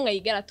muntu numwe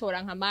yigera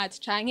atora nka math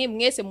canke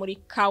mwese muri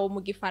kawo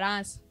mu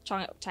gifaransa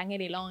canke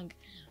les langues.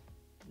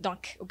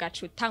 Donc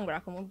ugacu tangura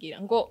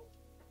kumubwira ngo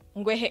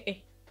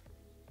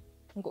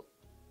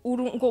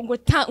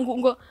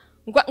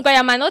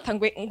aya manota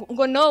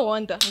ngo no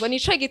wonder ngo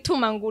nico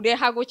gituma ngure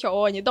hagutyo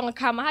onye donc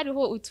kama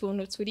hariho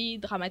utuntu turi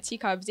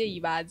dramatique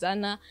abavyeyi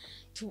bazana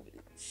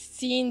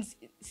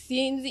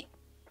sinzi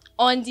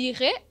on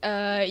dirait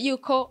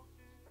yuko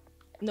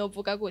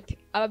novuga gute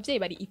abavyeyi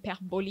bari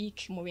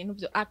hyperbolique mu bintu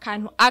byo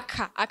akantu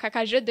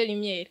aka jeu de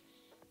lumière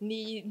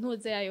ni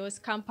ntuze ya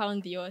yose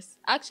compound yose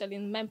actually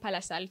même pas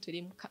la salle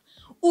turimuka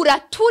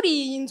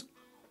uraturinzwe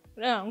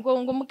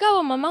ngo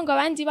mugabo mama ngo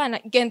abandi bana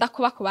genda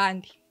kuba ku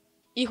bandi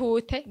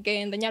ihute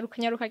genda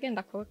nyaruka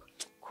genda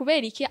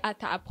kubera iki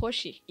ata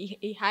approche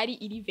ihari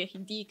iri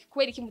véridique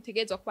kubera iki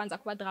mutegezwa kubanza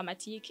kuba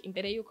dramatique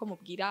imbere yuko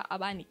mubwira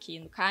abana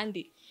ikintu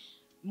kandi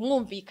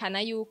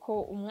mwumvikana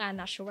yuko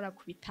umwana ashobora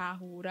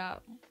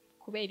kubitahura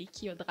kubera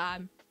iki yo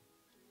drame.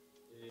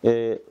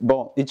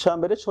 Bon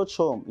icambere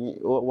coco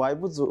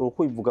wayivuze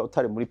ukwivuga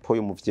utari muri po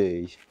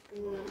y'umuvyeyi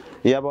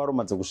iyo aba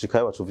warumaze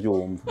gushikayo wacu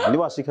vyumva ni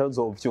washikayo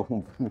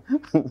uzovyumva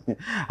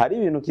hari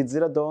ibintu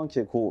kizira donc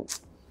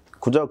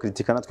kuja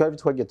kritikana twari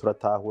twagiye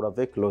turatahura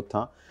avec le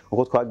temps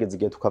uko twageze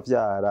igihe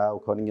tukavyara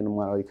ukabona ingene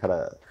umwana ari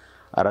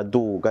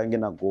araduga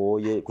ingene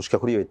agoye gushika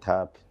kuri iyo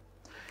etape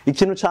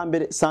ikintu ca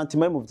mbere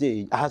sentiment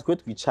y'umuvyeyi aha twe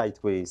twicaye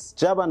twese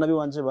je abana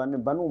biwanje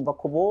banumva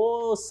ko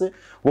bose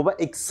boba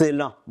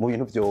excellent mu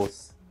bintu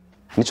byose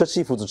nico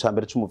cifuzo ca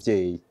mbere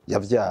c'umuvyeyi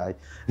yavyaye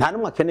nta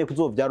numwe akeneye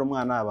kuzovyara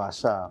umwana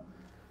abasha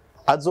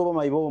azoba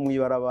mayibobo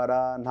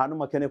mwibarabara nta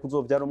numwe akeneye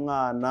kuzovyara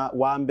umwana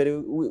wa mbere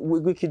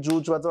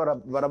w'ikijuju baza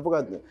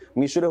baravuga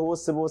mwishure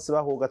hose bose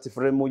bahoga ati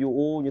fremu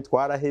uyu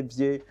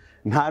twarahevye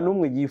nta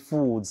numwe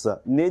yifuza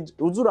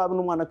uzuraba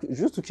n'umwana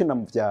juste ukina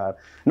muvyara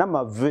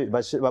n'amave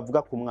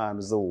bavuga ku mwana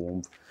uzo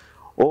wumva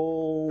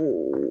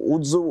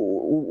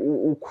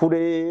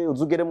ukure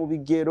uzugere mu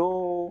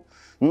bigero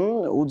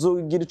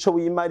uzugira ico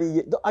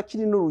wimariye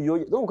akiri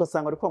n'uruyoye donc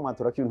ugasanga ariko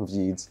amwatura ibintu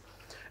vyiza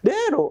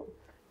rero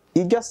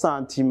irya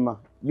sentiment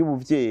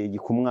y'ubuvyeyi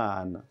ku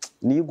mwana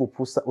niyo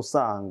gupusa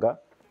usanga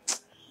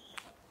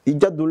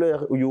irya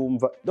douleur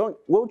uyumva donc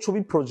wowe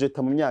ucubi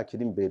projecta mu myaka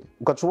iri imbere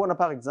ukaca ubona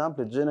par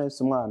exemple je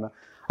nahise umwana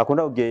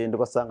akunda kugenda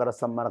ugasanga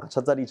arasamara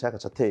agacaza arica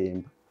agaca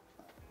atemba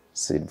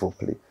s'il vous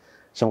plaît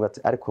cyangwa ati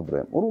ariko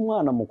vraiment uri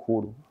umwana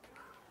mukuru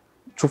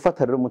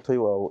cufata rero mutoyi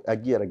wawe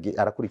agiye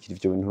arakurikira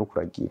ivyo bintu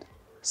urukuragira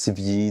si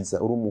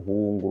vyiza uri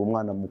umuhungu uri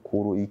umwana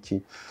mukuru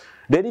iki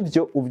rero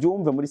ivyo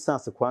uvyumve muri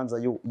sense kwanza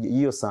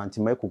iyo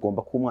sentiment yo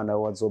kugomba ko umwana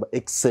wawe azoba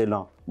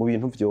excellent mu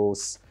bintu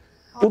vyose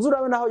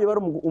uzurabe naho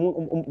yoba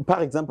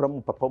par exemple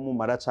mu papa mu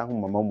mara canke mu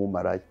mama mu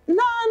mara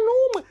nta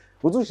numwe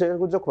uzushaka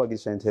kuja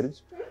kubagisha interview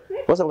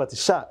bose bavuga ati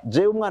sha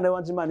je umwana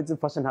wanje Imana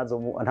izimfashe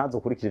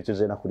ntazokurikira ivyo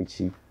je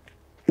nakurikiye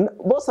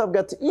bose bavuga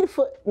ati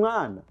ife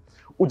mwana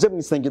uje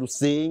mwisengero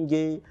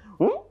usenge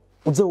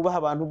uze ubaha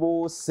abantu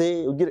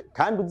bose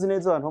kandi uzi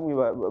neza abantu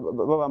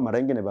b'abamara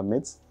ingene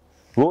bameze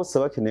bose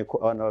bakeneye ko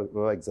abana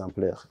baba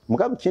exemplaire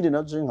mugabo ikindi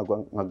naje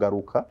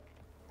nkagaruka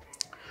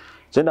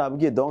je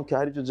nabwiye donc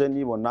hari byo je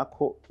nibona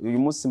ko uyu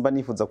munsi mba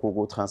nifuza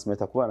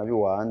kugutransmettre ku bana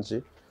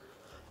biwanje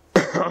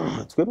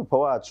twe papa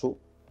wacu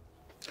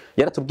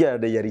yaratubwira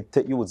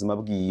realite y'ubuzima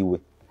bwiwe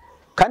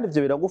kandi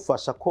ivyo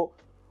biragufasha ko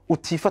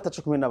utifata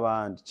cyo kumwe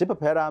nabandi je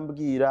papa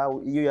yarambwira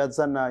iyo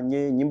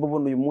yazananye nyimba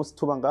ubona uyu munsi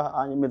tuba ngaha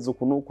anyemeza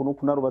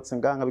ukunuku narubatse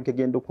ngaha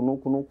bikagenda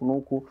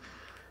ukunuku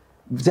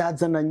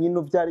byazananye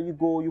no byari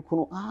bigoye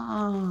ukuntu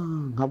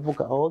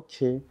nkavuga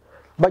okay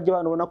bajye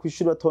abantu bona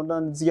kwishuri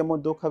batondana ziya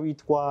modoka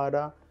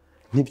bitwara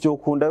ntivyo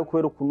kunda yo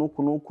kubera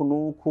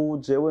ukunuku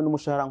jewe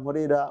n'umushahara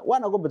nkorera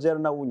wanagomba je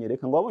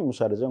narawunyereka ngo wabonye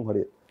umushahara je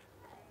nkorera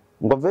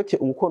ngo aveke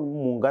uko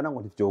mungana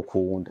ngo ntivyo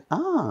kunda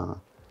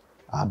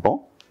bon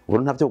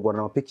uru ntavyo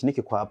kugorana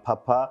amapicnic kwa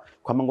papa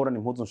kwa mangorana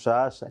impuzu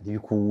nshasha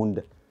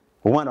ntibikunda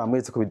umwana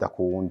bamweretse ko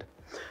bidakunda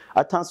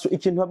attention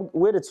ikintu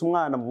weretse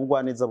umwana mu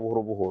bugwaneza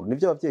buhoro buhoro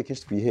nivyo abavyeyi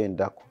kenshi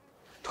twihendako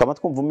twama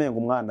twumva umenga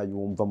umwana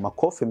yumva mu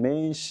makofe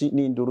menshi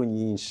n'induru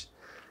nyinshi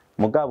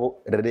mugabo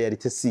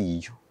realite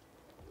siyo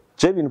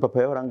je ibintu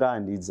papa yahora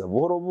ngandiza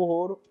buhoro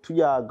buhoro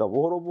tuyaga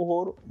buhoro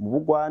buhoro mu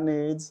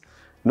bugwaneza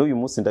n'uyu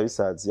munsi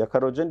ndabisazi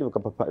akaroje ndibuka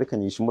papa reka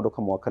nyisha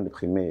imodoka mu wa 4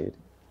 primaire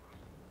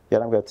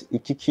yarambwira ati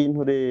iki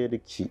kintu rero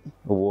iki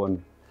ubona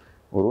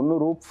uru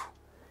n'urupfu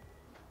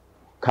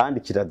kandi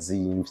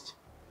kirazimvye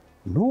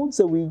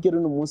ntuze wigere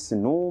n'umunsi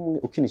numwe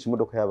ukinisha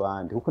imodoka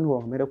y'abandi kuko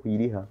ntiwahomera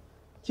kuyiriha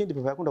ikindi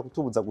papa yakunda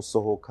kutubuza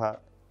gusohoka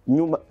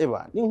nyuma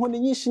n'inkoni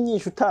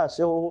nyinshi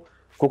utasheho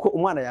kuko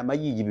umwana yama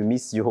yiyiba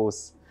imisi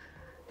yose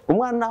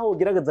umwana naho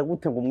ugerageza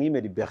gute ngo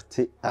umwime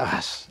liberté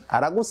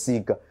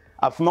aragusiga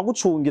afuma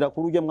gucungira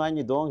kuri urya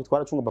mwanya donc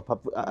twaracunga papa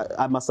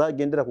amasaha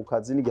agendera ku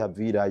kazi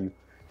n'igihavirayo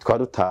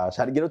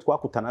twarutasha hari gero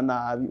twakutana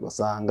nabi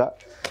basanga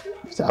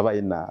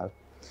byabaye nabi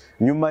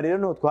nyuma rero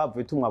no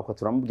twavuye tumwapfa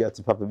turamubwira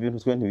ati papa ibintu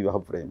twe ntibibaho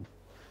vraiment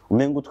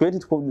umengo twe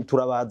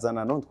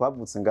turabazana no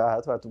twavutse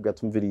ngaha twaratubwira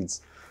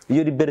tumviriza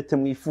iyo liberté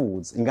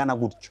mwifuza ingana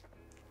gutyo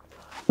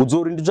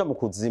uzorinda uja mu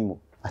kuzimu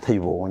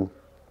atayibonye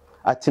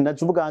ati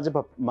naje ubwanje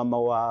mama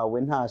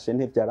wawe ntashe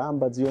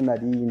ntevyarambaza iyo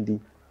narindi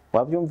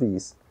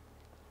wavyumvise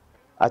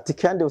ati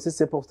kandi aussi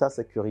c'est pour ta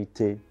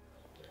sécurité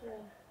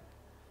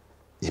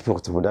et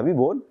pour tout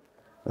ndabibona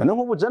none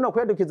nk'ubu je no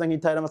kwedukiza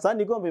nkitahira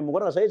amasandi igombe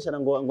mugora gashayicara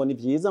ngo ni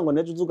vyiza ngo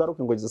neje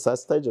uzugaruke ngo saa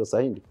sita ijoro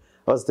sahindi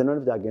abazite none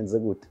byagenze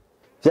gute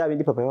vya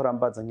bindi papa yahora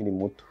ambaza nkiri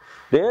muto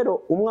rero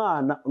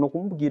umwana no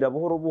kumubwira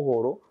buhoro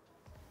buhoro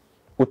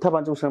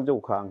utabanje gushaka byo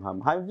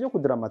gukankama hanyuma byo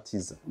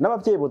kudramatiza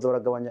n'abavyeyi boza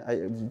baragabanya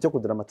byo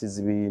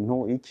kudramatiza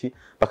ibintu iki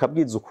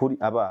bakabwiza ukuri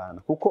abana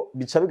kuko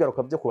bica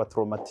bigaruka byo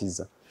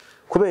kubatraumatiza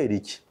kubera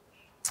iki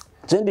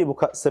je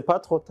ndibuka c'est pas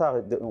trop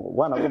tard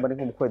wana ngomba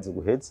ni mu kwezi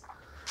guheze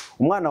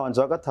umwana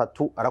wanje wa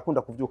gatatu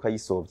arakunda kuvyuka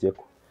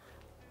yisovyeko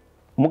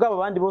mugabo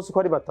abandi bose uko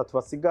ari batatu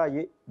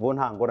basigaye bo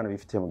nta ngorane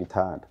bifitiye mu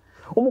gitanda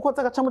umukozi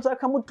agacamu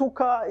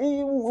akamutuka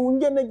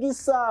ungene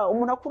gisa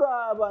umuntu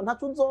akuraba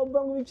ntacu uzomba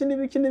ngo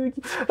ibiki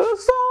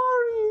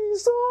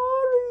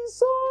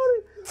sorry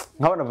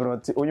nkabona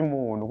bati uyu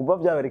muntu kuva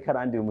byabereka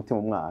arandira umutima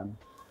umwana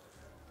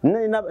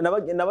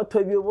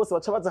n'abatoye biyo bose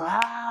baca baza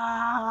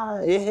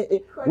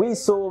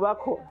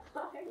wisobako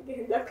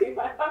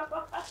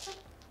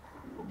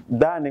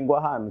Dani ngo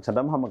ahantu ca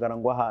ndamuhamagara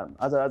ngo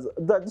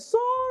ahantu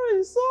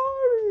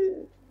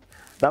sorry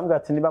ndambwira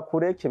ati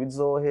nibakureke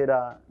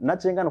bizohera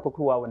naje ngana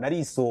kuko wawe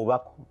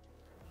narisobako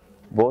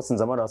bose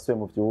nzamara basuye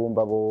mu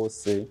byumba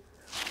bose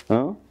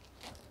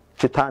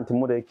kitanti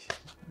mureke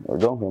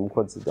donc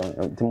umukozi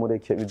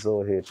timureke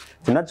bizohera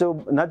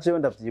naje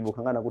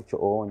ndavyibuka ngana gutyo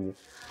onye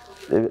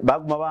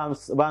baguma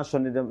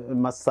banshonera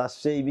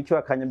masashe ibiki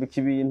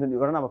bakanyambika ibintu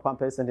urana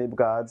amapampese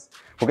ntibwazi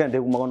kugira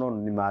ndeguma none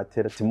ni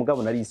matera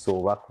timugabo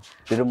narisobako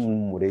rero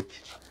mureke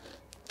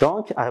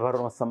donc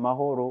abaronsa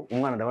amahoro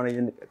umwana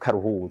ndabona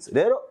karuhuze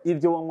rero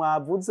ivyo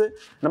mwavuze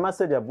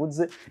n'amaseri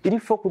yavuze iri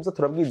fo kuza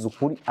turabwiza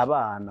ukuri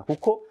abana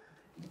kuko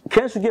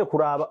kenshi ugiye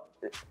kuraba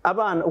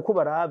abana uko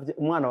baravye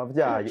umwana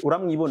wavyaye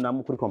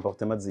uramwibonamo kuri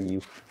comportement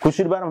ziwe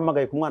kushira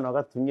barampamagaye ku mwana wa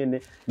gatatu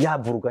nyene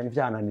yavuruganye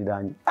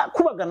vyananiranye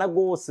kubagana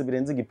gose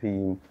birenze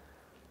igipimo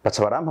baca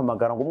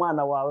barampamagara ngo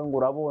umwana wawe ngo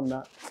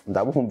urabona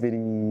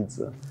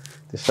ndabuhumviriza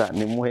desha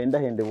ni muhenda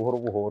hende buhoro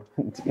buhoro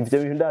ivyo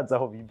bintu ndaza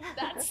aho bibi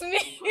That's me.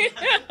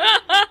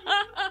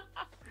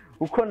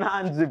 uko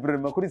nanje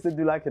vraiment kuri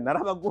Sedulake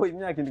narabagoye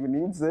imyaka indwi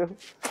nizeho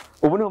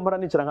ubu niho mpora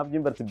nicara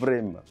nkabyimba ati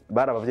vraiment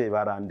barabavyeyi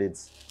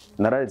barandetse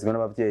nararezwe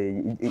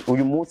n'abavyeyi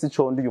uyu munsi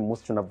condi uyu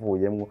munsi co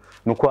navuyemwo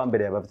nuko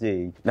wambere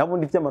y'abavyeyi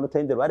nabundi vy'amanota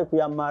y'indero bari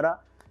kuyamara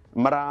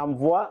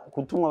maramvwa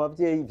kutumwa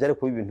abavyeyi byari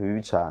kuba ibintu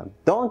bibi cyane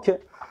donc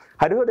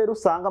hariho rero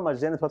usanga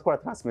amajene twa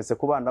twaratransmise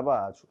ku bana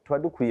bacu twa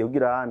dukwiye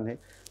kugira ante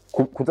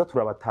kuza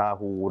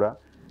turabatahura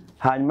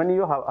hanyuma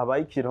niyo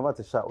habaye ikintu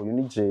batesha uyu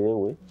ni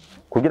jewe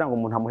kugira ngo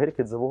umuntu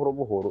amuherekeze buhoro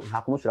buhoro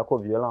nta kumushira ko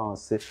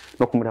violence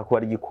no kumurika ko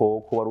ari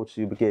igikoko wari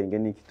uciye ubwenge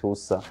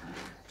n'ikitusa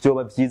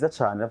byoba byiza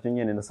cyane navyo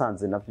nyene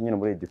nasanze navyo nyene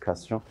muri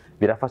education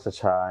birafasha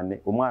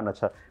cyane umwana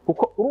ca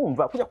kuko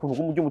urumva kujya kuvuga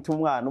umujyi umutima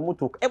umwana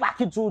umutuka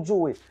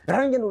bakijujuwe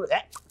rangene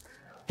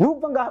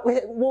nubwo nga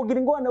wogira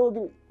ingwane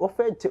wogira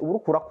ofete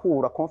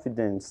urukurakura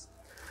confidence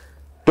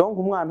donc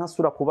umwana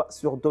asura kuba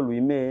sur de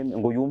lui-même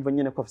ngo yumve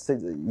nyene ko afise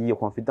iyo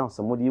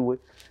confidence muri we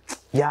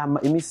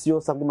yama imisi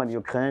yose agumana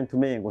iyo crainte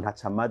umengo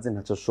ntaca amaze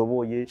ntaca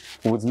ashoboye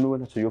ubuzima bwe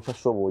ntaco yofa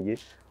ashoboye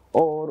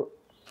or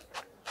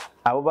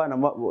abo bana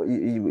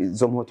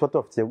izo mputu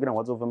batofitiye kugira ngo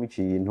bazovamo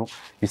ikintu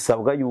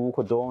bisabwa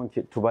yuko donc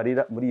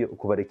tubarira muri iyo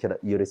kubarekera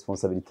iyo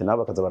responsabilité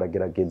nabo bakaza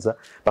baragerageza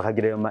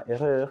bakagira ayo ma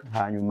erreur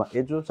hanyuma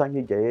ejo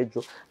canke hirya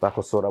ejo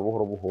bakosora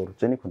buhoro buhoro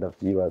je niko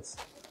ndavyibaza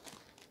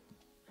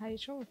hari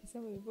ico mufise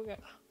mu bivuga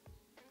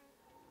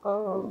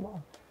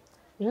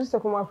juste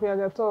kumwakuya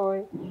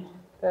gatoye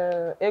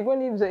ego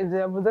nivyo ivyo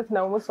yavuze ati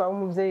nawe umunsi wawe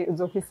umuvyeyi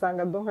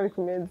uzokwisanga donc ari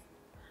kumeza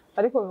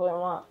ariko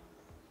vraiment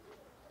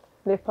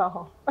les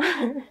parents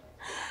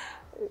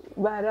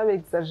bari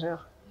exagère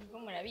ngo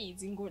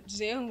murabizi ngo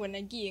jewe ngo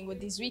nagiye ngo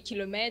 18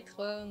 km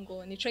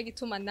ngo nico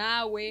gituma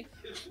nawe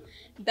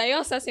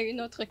d'ailleurs ça c'est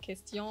une autre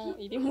question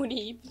iri muri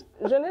ibyo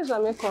je n'ai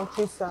jamais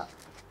compris ça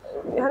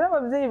hari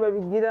abavyeyi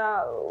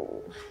babigira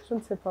je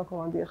ne sais pas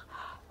comment dire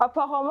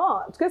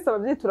apparemment twese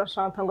abavyeyi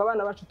turashanta ngo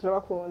abana bacu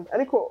turabakunda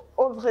ariko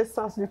au vrai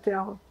sens du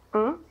terme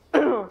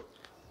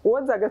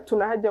woza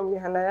agatuna hajya mu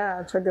mihana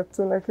yacu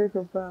agatuna quelque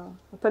part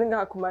atari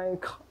ngaha ku ma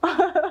écran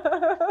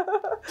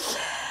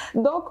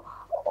donc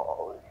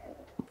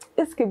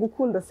est-ce que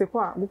gukunda c'est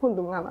quoi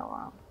gukunda umwana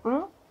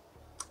wawe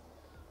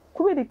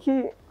kubera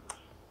iki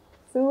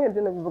simwe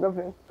je nabivuga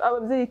vraiment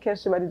abavyeyi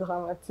kenshi bari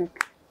dramatique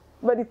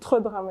bari trop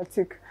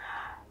dramatique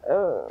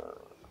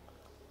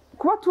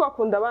kuba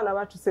tuwakunda abana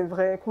bacu c'est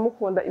vrai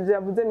kumukunda ivyo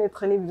yavuze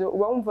maître nivyo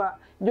uba wumva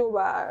byo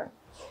ba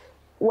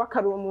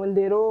wakaruwa mu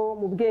ndero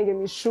mu bwenge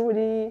mu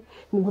ishuri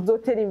mu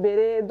kuzotera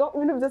imbere donc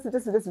ibintu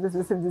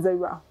byose byiza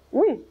bibaho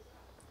oui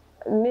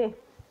mais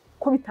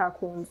ko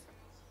bitakunze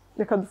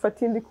reka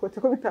dufate indi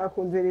kote ko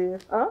bitakunze rero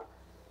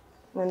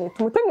none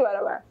tumutege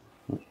barabara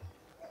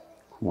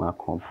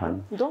kumwakompanya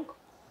donc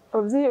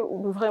abavyeyi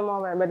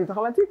vraiment bari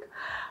dramatique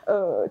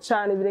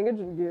cyane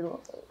birengeje urugero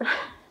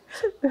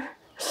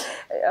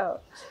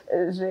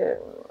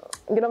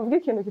ngira mvuge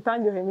ikintu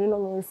kitangyoheye muri no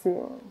minsi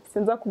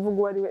sinza kuvuga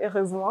uwo ari we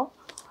heureusement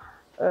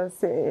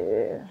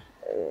c'est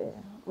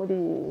muri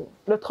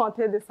le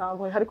 31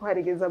 décembre hariko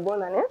harigeza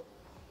bonne année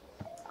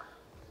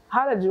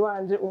haraje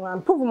wanje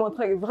umwana pour vous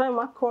montrer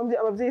vraiment combien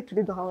abavyeyi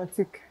turi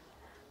dramatique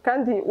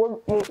kandi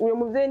uyo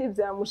muvyeyi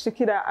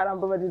nivyamushikira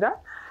arambabarira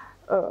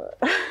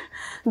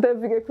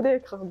ndavuga kuri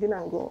ekara kugira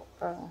ngo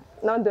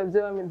n'abandi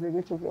babyeyi bameze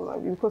gutyo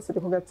ibikose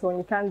ku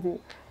gatonyi kandi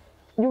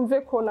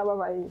yumve ko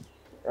nababaye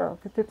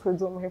peut-être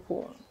uzomuhe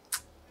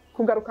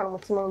kugarukana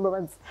umutima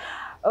w'imbabazi.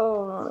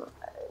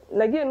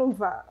 Nagiye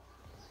numva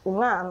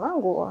umwana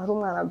ngo hari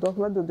umwana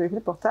badodoye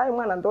kuri portail,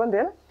 umwana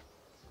ndondera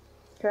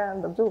kandi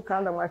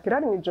ndabyuka ndamwakira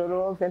ari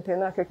mw'ijoro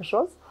 21 quelque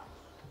chose.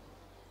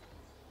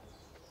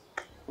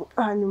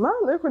 Hanyuma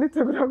nariko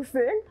nitegura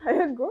gusenga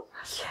yego.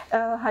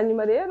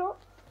 Hanyuma rero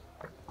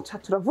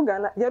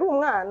turavugana, yari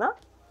umwana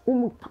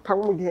w'umupapa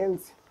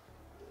w'umugenzi.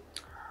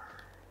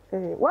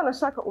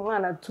 Wanashaka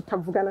umwana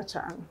tutavugana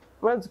cyane.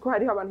 Murazi ko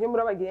hariho abantu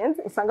muri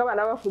abagenzi usanga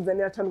abana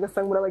bakuzanira cyane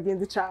ugasanga muri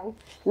abagenzi cyane,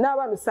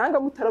 n'abana usanga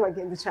mutari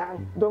abagenzi cyane.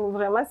 Donc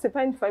vraiment c'est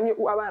pas une famille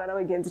où abana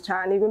n'abagenzi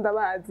cyane, ngo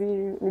ndabazi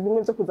ni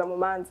bimwe byo kuza mu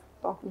manza.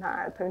 Donc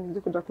nta bintu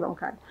byo kuja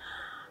kuramukanya.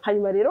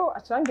 Hanyuma rero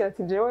acangira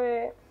ati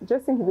jewe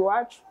sinkibi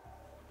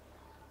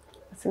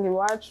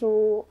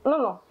wacu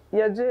non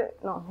yaje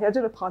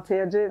le 30,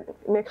 yaje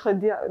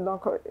mercredi,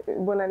 donc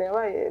bonne année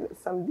yabaye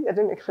samedi,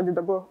 yaje mercredi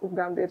d'abord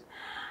ubwa mbere.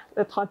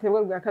 Le 30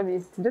 bwa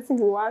kabiri tije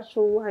sinkibi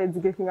wacu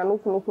hayizige kinga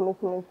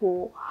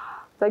nuku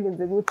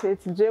zagenze gute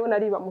tijewe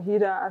nariba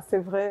muhira. C'est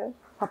vrai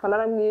papa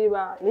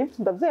naramwiba nifite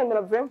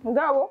ndavyemera vraiment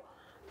mugabo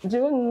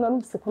jewe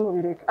narumvise ko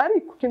nobireka,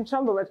 ariko kintu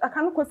cambabaje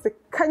akantu kose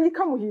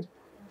kanyika muhira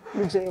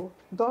ni jewe.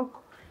 Donc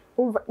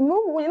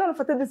n'ubu nyine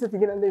nafata dese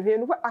tigira ndevye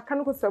nuko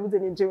akantu kose babuze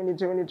ni jewe.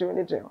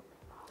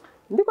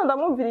 Ndiko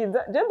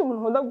ndamwumviriza je ndi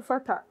umuntu nkunda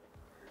gufata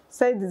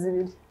side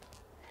zibiri.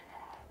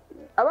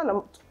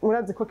 Abana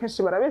murazi ko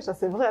kenshi barabesha,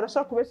 c'est vrai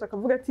arashaka kubesha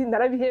akavuga ati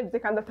narabihebye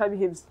kandi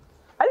atabihebye,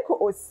 ariko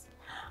osi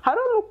hari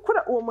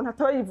n'ukura uwo muntu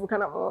ataba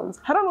yivukana mu nzu.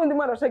 Hari n'undi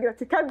mwana ashagira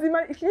ati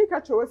kazima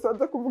ikika cyose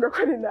waza kuvuga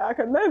ko ari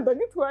naka, nawe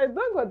ndagitwaye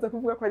donc waza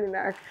kuvuga ko ari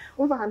naka.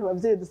 Umva ahantu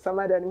babyeyi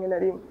dusamariya rimwe na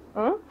rimwe.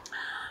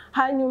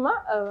 Hanyuma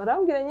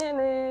barambwira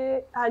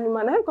nyene,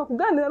 hanyuma naheruka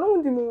kuganira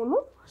n'undi muntu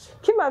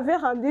qui m'avait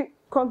rendu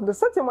compte de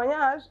ce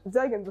témoignage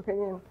byagenzuka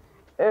nyene.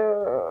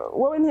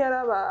 Wowe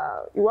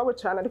ntiyaraba iwabo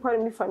cyane ariko ari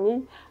muri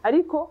famille,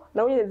 ariko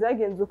nawe nyene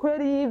byagenze uko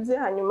yari yivye.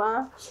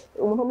 Hanyuma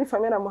umuntu muri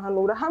famille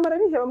aramuhanura, hamara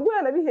biheba mbwo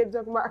yanabihebye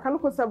aguma akantu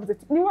ko savuze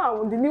ati ni wa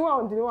wundi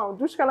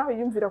dushika naho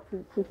yumvira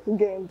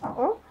kugenda.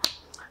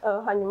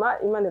 Hanyuma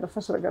Imana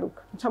irafasha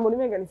aragaruka nca muri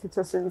mengana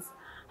situation.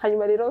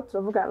 Hanyuma rero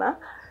turavugana,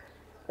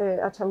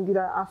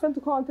 acambwira en fin de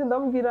compte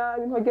ndamubwira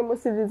ibintu agiye muri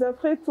civilize.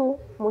 Après tout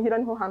muhira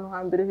niho hantu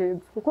hambere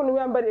heza kuko niwe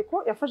yambariye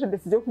ko yafashe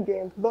décision yo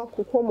kugenda. Donc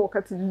ukomoka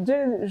ati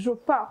je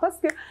pars parce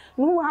que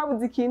n'ubu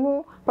habuze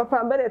ikintu papa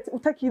yambariye ati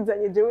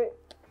utakizanye jewe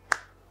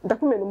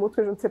ndakumena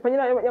umutwe. Je ne sais pas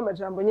nyina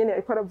y'amajambo nyene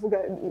ariko aravuga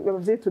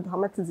abavyeyi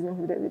tuduhamatiza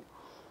ibintu birebire.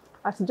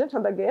 Ati je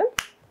ndagenda.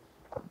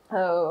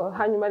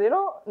 Hanyuma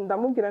rero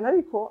ndamubwira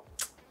nariko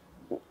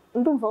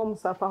ndumva wo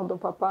musa pardon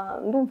papa,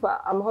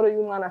 ndumva amahoro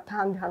y'umwana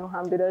atandi hano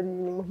hambere ari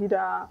ni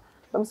muhira.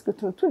 Ndamusika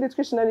utuntu tundi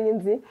twishi nari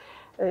nzi.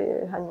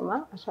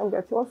 Hanyuma ashambwira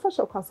ati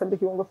wafasha ukansabira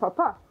ikibongo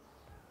papa.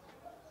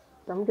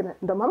 Ndamubwira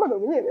ndamuhamagara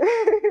nyene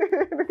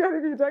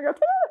kari bijaga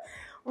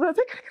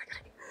urateka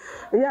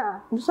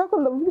ya ndashaka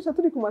ndamuvugisha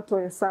turi ku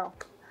matoye sawa,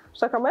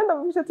 shaka manje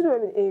ndamuvugisha turi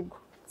babiri ego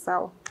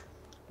sawa.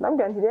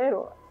 Ndambwira nti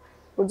rero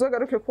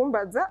uzogaruke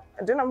kumbaza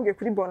je namubwiye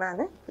kuri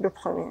bonane le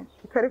premier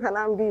ikari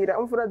kanambwira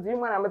umvura zi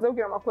umwana amaze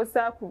kugira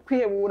amakosa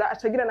kwiyebura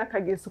acagira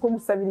n'akageso ko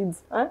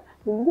gusabiriza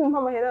ngumpa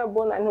amahera ya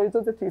bonane nto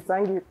izoze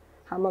tuyisangira.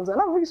 Hamaze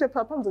namuvugisha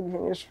papa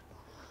nzogihenyesha.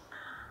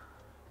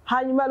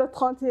 Hanyuma le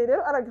 31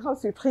 rero à la grande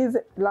surprise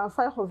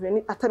l'enfant est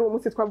revenu atari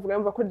umunsi twavuga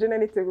yumva ko je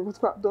nanitego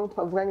ko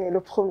twavuganye le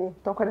premier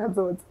donc ari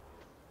hazoza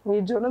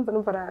mwijoro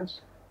ndumva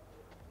raje.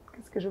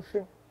 Qu'est-ce que je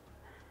fais?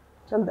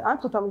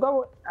 Entre temps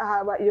mugabo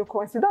haba iyo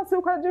coïncidence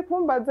yuko aje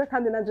kumbaza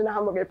kandi naje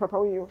nahamagaye papa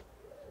wiwe.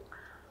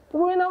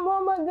 Ubu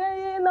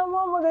namuhamagaye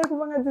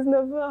kuva nka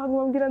 19h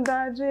nkamubwira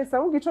ndaje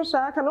samubwira ico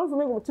nshaka numva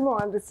umenga umutima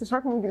wanje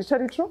sinshaka kumubwira ico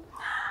arico.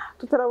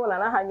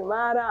 Tutarabonana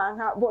hanyuma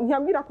aranka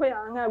ntiyambwira ko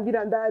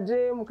yankambwira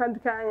ndaje mu kandi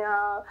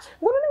kanya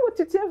ngo none ngo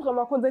titiye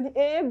vraiment ko nzani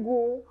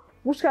ego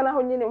gushika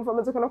naho nyene mva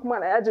amaze ko no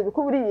kumwana yaje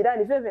biko burira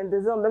ni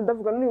 22 ans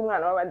ndavuga n'uyu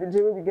mwana wabandi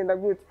jewe bigenda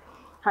gute.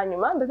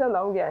 Hanyuma ndaje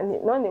ndamubwira nti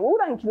none wowe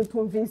urankira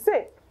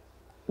utumvise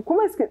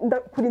comment est-ce que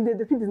kurinde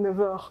depuis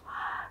 19h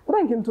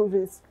urankira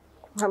utumvise.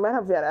 Hanyuma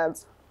havuye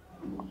araza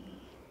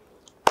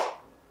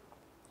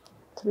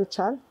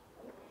turicara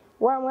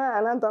wa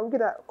mwana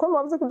ndambwira ko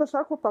mwavuze ko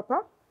udashaka ko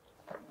papa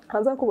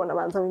hanza kubona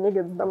banza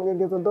winyegeza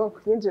ndamunyegeza donc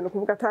yinjiye no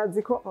kuvuga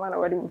atazi ko umwana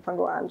wari mu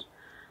mpango wanje.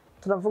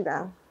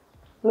 Turavugana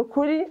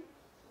nukuri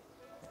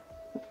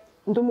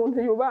ndi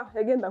umuntu yuba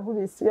yagenda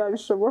nkubisi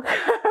yabishoboka.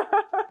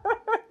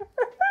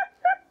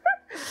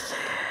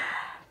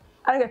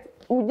 Aragati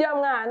ujya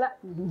mwana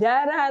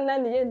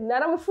yarananiye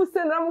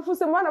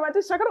naramufuse mwana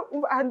batishaka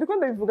ndiko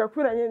ndabivuga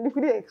kuranye ni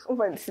kuri ex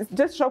umva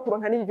just shaka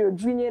kuronka n'ibyo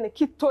nyene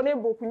kitone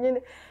boku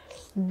nyene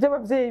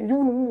by'abavyeyi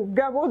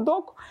y'umugabo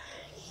donc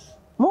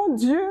mon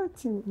Dieu,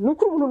 nous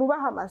nous nous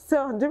va ma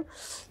sœur de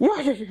yo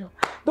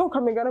donc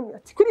amegana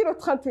ati kuri le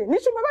 31 ni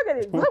je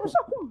m'amagare vraiment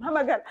je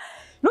m'amagare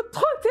le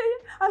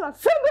 31 à la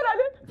fin de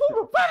l'année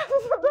pour pas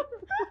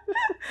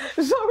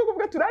genre comme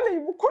que turane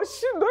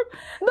ibukoshi donc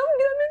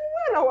ndamubwira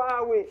umwana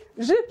wawe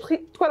j'ai pris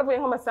twaravuye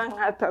nk'amasaha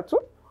nk'atatu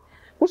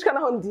gushika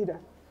naho ndira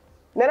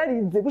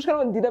nararize gushika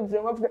naho ndira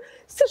byo nkavuga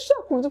c'est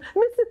chaque jour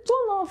mais c'est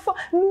ton enfant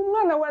ni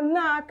umwana wa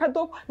naka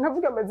donc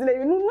nkavuga amazina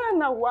yiwe ni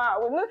umwana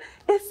wawe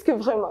est-ce que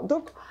vraiment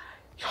donc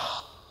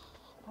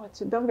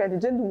ndavuga ndi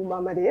je ndi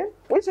umumama rero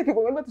wice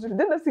kigongo mbatuje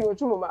ndenda singo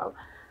cy'umumama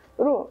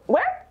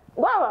we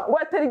baba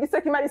watari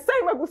giseke mari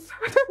sayima gusa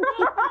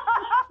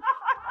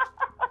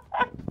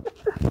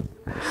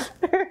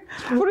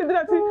kuri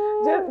dirati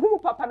je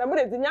nk'umupapa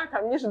namureze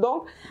imyaka myinshi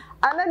donc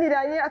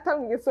ananiranye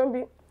atanga ingeso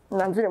mbi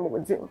namvire mu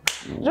buzima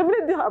je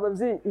voulais dire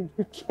abavyeyi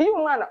iyo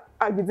umwana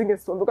agize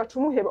ingeso mbi ugaca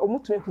umuheba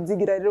umutumye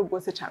kuzigira rero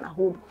rwose cyane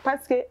ahubwo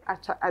parce que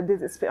aca a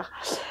désespère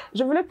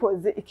je voulais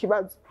poser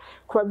ikibazo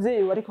ku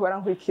bavyeyi bariko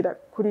barankurikira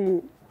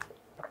kuri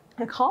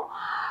écran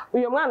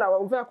uyo mwana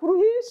wumva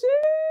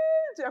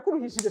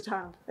yakuruhishije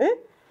cyane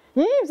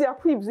yivye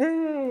yakwivye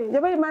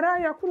yabaye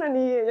maraya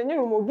yakunaniye yanyoye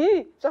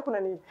umugi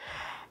yakunaniye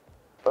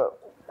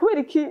kubera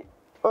iki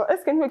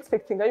est-ce que ntu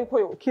expectinga yuko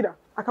yokira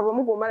akava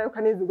mu gomara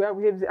ukanezerwa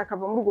yabuhevye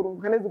akava mu ruguru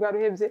ukanezerwa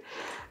yaruhevye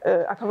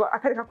akava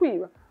akareka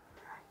kwiba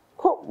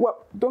ko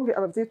donc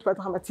abavyeyi tuba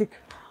dramatique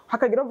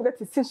hakagira uvuga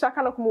ati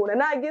sinshaka no kumubona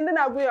nagende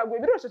naguye yaguye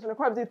biroshe cyane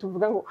ko abavyeyi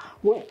tuvuga ngo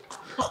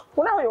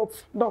unaho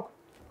yopfa donc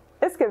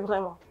est-ce que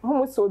vraiment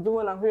nk'umunsi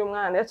wodubona nk'uyo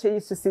mwana yaciye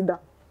yisuicida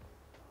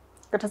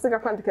gatasiga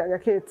kwandika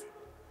agakete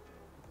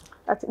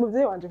ati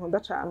muvyeyi wanje nkunda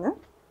cyane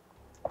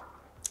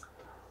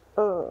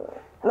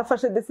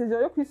nafashe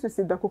décision yo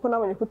kwisuicida kuko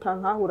nabonye ko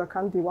utankahura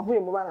kandi wahuye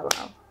mu bana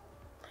bawe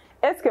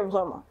est-ce que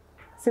vraiment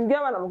simbwiye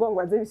abana mugongo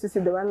baze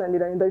bisuicide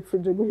bananiranye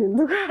ndabifuje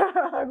guhinduka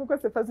kuko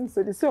c'est pas une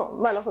solution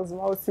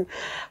malheureusement aussi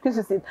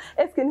kwisuicide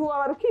est-ce que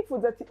ntiwaba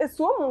rukifuza ati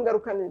ese uwo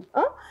mungarukanira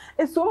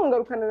ese uwo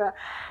mungarukanira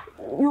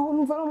yo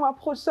numva no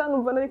m'approcher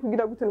numva nari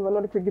kugira gute numva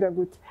nari kugira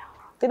gute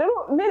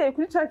rero mereye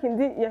kuri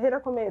cakindi yahera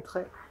ko maître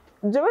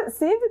jewe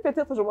sinzi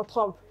peut-être je me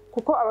trompe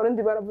kuko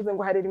abarundi baravuze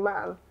ngo harera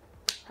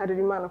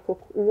imana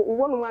koko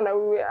ubona umwana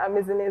wiwe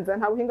ameze neza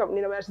nta buhinga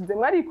bunini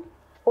bayashizemo ariko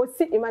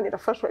aussi imana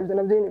irafashwa ivyo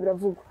navyo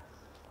biravugwa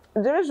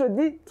je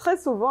dis très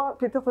souvent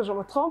peut-être je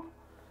me trompe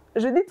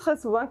je dis très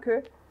souvent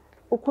que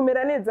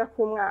ukumera neza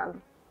k'umwana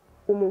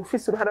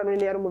umufise uruhara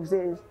runini yari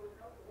umuvyeyi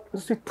je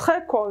suis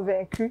très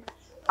convaincue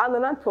à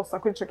 90%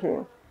 kuri ico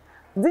kintu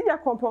zirya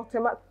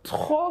comportement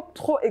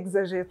trop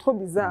exagéré trop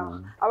bizarre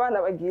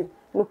abana bagira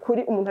ni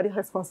ukuri umuntu ari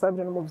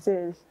responsable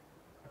n'umuvyeyi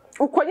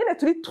uko nyene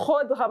turi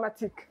trop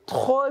dramatique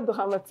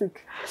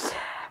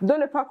de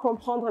ne pas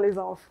comprendre les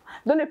enfants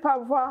de ne pas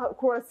voir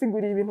ko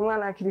wasiguriye ibintu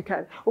umwana hakiri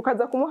kare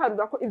ukaza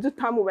kumuharura ko ivyo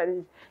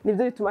utamubariye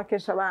nivyo bituma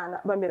kenshi abana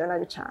bamera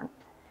nabi cyane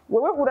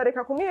wewe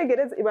urareka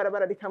kumwiyegereza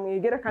ibarabara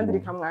rikamwegera kandi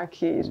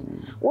rikamwakira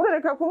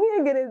urareka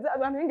kumwiyegereza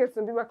abantu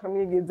b'ingeso mbi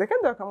bakamwigeza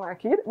kandi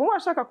bakamwakira umwe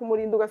ashaka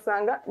kumurinda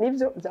ugasanga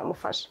nivyo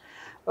byamufasha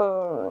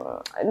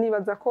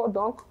nibaza ko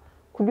donc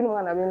kugira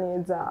umwana abe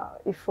neza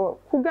ifo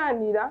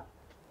kuganira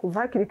kuva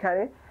hakiri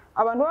kare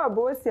abantu baba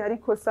bose hari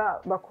kosa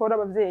bakora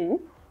abavyeyi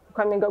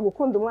ukamenga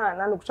gukunda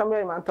umwana no guca muri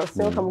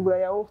alimentation ukamugura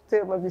yaourt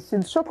amabisi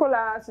de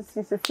chocolat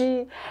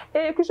ceci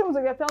et kwishe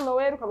muzoga Père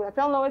Noël ukamenya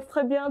Père Noël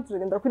très bien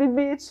tugenda kuri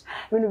beach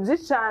ibintu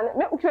byinshi cyane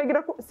mais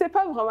ukibagira ko c'est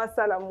pas vraiment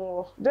ça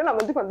l'amour je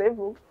namundi ko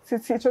ndayivuga si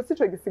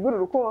ico gisigura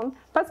urukundo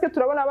parce que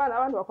turabona abana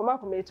abantu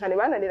bakomakomeye cyane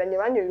bananiranye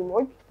banyoye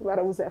urumogi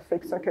barabuze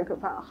affection quelque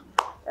part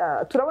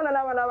turabona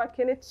n'abana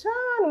bakene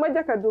cyane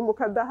umajya kadumbu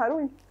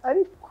kadaharuye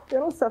ariko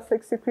yaro sa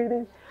affection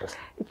kwiri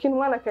ikintu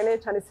umwana akeneye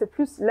cyane c'est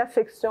plus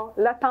l'affection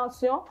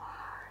l'attention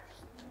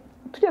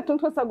tujya tuntu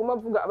twose aguma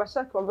avuga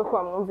abashaka bamve ko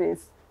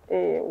bamwumvise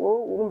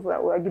wowe urumva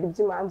uragira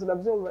iby'imanzu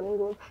urabyumva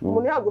n'ingoga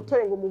umuntu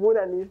yagutoye ngo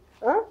muburanire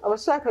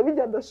abashaka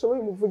bijya adashoboye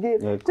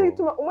umuvugire cyo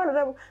gituma umwana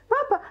aravuga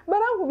papa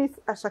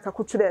barankubise ashaka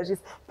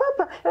kucurejisa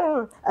papa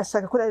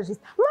ashaka kurejisa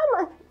mama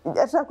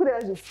ashaka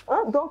kurejisa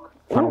donc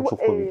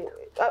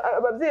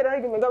abavyeyi rero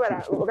igihe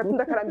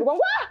bagatinda karambirwa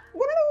ngo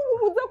nari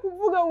ubuza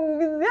kuvuga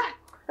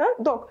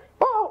donc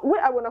we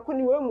abona ko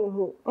ni wewe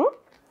muntu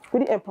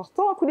kuri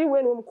important kuri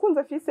we no mukunzi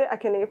afise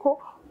akeneye ko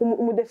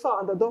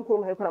umudefenda donc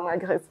urumva ko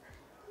namwagresse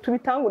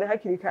tubitangure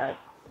hakiri kare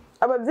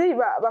abavyeyi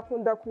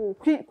bakunda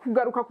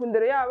kugaruka ku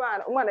ndero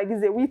y'abana umwana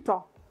agize 8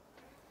 ans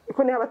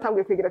iko ni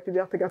habatanguye kwigira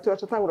puberté gato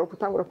acatangura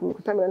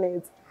kutamira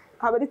neza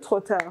haba ari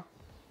trop tard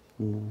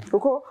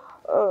kuko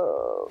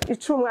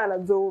ico umwana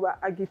azoba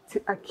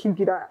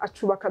akigira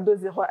acubaka de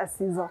 0 à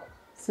 6 ans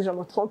si je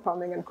me trompe pas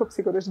mais ko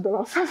psychologie de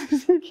l'enfant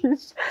physique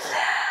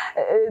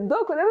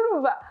donc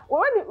rero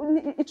wowe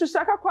ico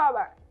ushaka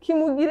kwaba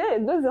kimugire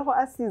de 0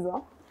 à 6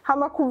 ans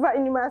hama kuva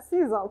inyuma ya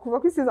 6 ans kuva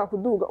ku 6 ans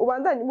kuduga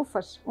ubandanye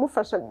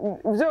mufasha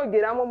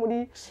vyogeramo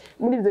muri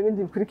ivyo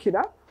bindi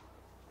bikurikira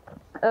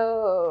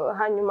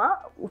hanyuma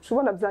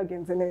ucubona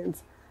byagenze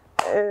neza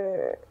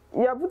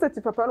yavuze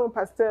ati papa no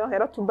pasteur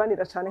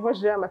yaratubanira cyane nko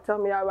je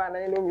amaterme y'abana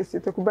ne no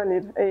misite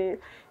kubanira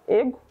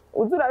ego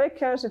uzurabe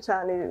kenshi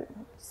cyane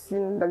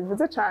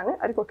sindabivuze cyane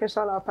ariko kenshi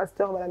abana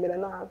b'abapasiteri baramera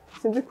nabi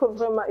sinzi ko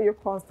vraiment iyo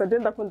constat je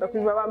ndakunda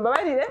kubiba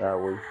bambabarire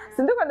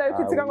sinzi ko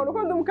ndabikitsika ngo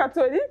nuko ndi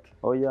umukatolike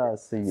oya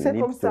si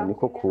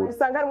niko kuri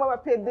usanga harimo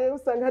abapede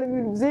usanga hari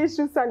ibintu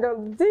byinshi usanga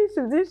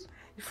byinshi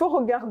il faut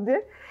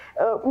regarder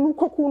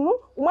nuko kuntu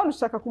umwana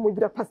ushaka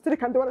kumugira pasiteri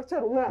kandi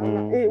waracyari umwana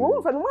wowe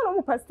umva umwana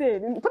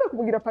w'umupasiteri ukora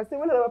kumugira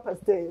pasiteri we naraba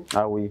pasiteri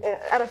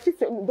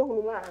arafite donc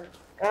umwana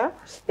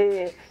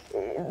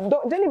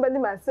je nimba ndi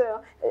ma sœur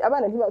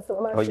abana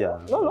ntibasoma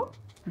amaraso no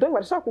donc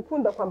barashaka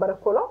gukunda kwambara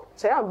kolo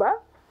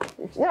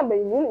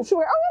yambaye ibintu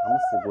ushoboye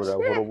amusigura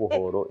buhoro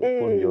buhoro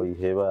ukuntu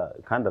yoyiheba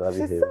kandi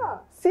arabiheba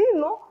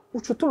sino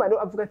ucutuma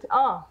rero avuga ati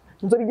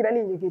nzorigira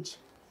ninyegeje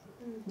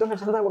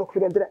donc ndangura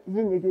kubiradira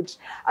yinyegeje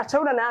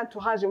acabura na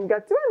entourage mu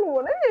gati we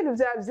nubona ibintu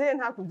byavye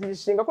nta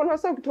kubyishinga ko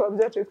ntasa kutuba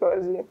byacu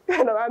twaje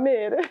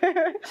n'abamere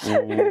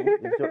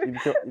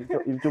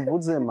ibyo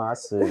uvuze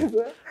mase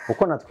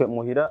uko natwe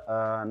muhira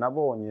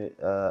nabonye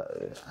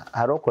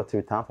harokote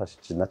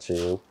bitamfashije na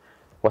cewe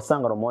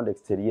wasanga le monde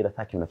extérieur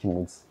attaque na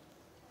kimuzi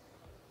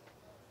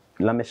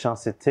la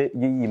méchanceté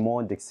y'iyi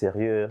monde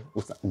extérieur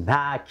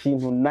nta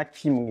kintu na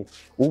kimwe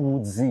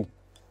ubuzi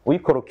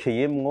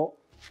uyikorokeyemwo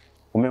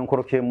umenye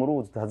ukorokeye mu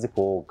ruzi utazi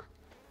koga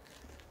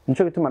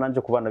nico gituma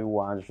nanje kubana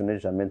biwanje je n'ai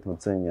jamais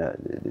ntuzenya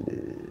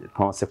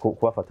pense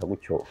kubafata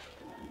gutyo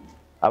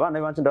abana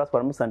bibanje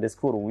ndabatwara mu Sunday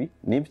school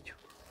nibyo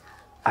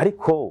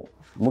ariko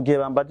mu gihe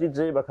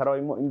bambajije bakaraba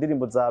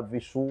indirimbo za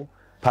Vishu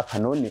papa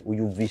none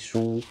uyu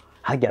Vishu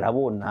hajya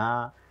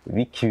arabona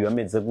biki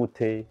bameze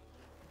gute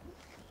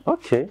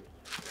okay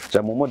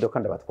ja mu modoka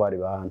ndabatwara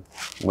abantu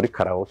muri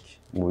karaoke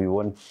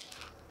mubibone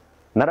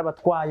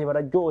narabatwaye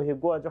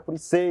bararyoherwa aja kuri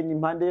scene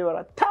impande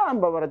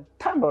baratamba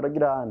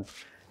baragira hano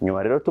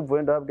nyuma rero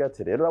tuvuye ndababwira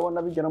ati rero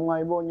urabona bigena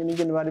mwayibonye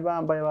n'ingene bari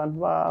bambaye abantu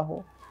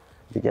baho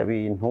bijya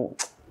bintu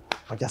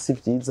bajya si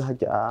byiza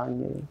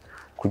hajyanye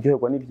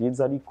kuryoherwa ni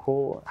byiza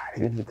ariko hari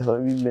ibintu bitaba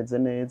bimeze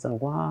neza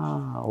ngo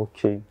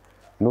okay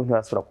n'undi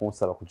basura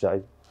kumusaba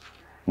kujayo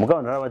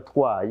mugabo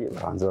narabatwaye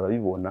baranze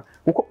barabibona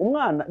kuko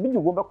umwana bijya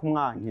ugomba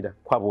kumwankira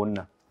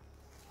kwabona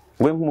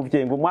we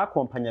nk'umuvyeyi ngo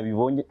mwakompanya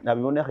bibonye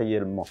nabibone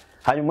réellement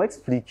hanyuma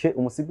explique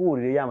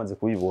umusigurire yamaze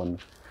kubibona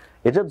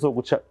eje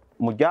azoguca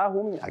mu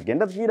ryahumye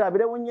agenda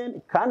vyirabire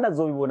wenyene kandi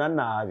azobibona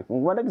nabi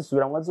ngo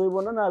ndagisubira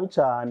azobibona nabi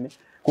cyane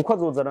kuko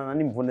azozarana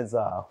n'imvune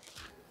zaho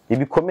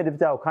ibikomere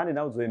byaho kandi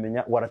nawe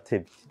uzobimenya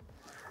waratebye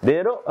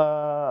rero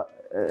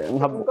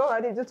nkavuga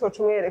hari ibyo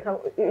twacumwereka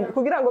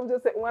kugira ngo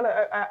byose umwana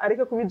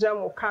areke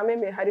kubijamo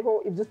kameme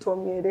hariho ibyo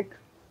tomwereka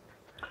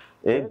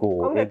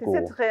ego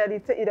cette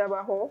réalité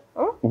irabaho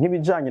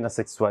nk'ibijanye na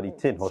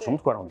sexualité ntoco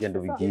mutwara ngendo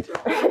bigira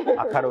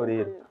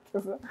akarorero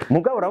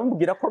mugabo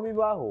uramubwira ko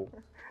bibaho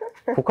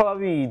kuko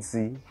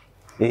ababizi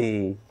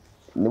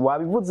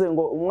wabivuze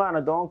ngo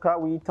umwana donc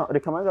wita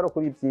reka mangaro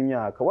kuri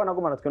iby'imyaka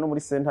wanagumana twe no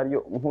muri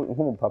sentariyo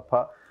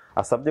nk'umupapa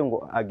asabye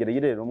ngo agere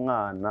yirera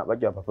umwana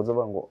bajya papa zo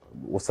ngo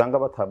usanga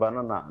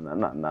batabana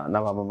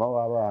na mama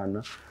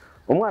w'abana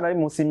umwana ari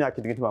munsi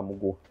y'imyaka 7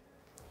 ntibamuguha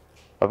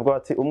bavuga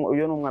bati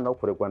uyo ni umwana wo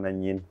kuregwa na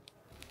nyina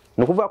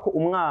no kuvuga ko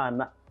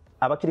umwana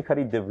abakiri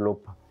kari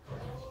developer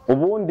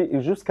ubundi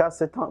jusqu'à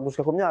 7 ans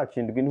gushika ku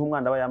myaka 7 niho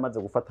umwana aba yamaze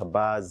gufata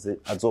base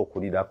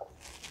azokurirako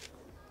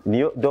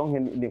niyo donc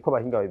niko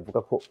bahinga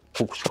babivuga ko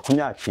gushika ku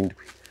myaka 7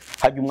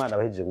 hajya umwana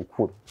abahejeje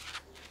gukura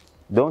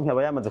donc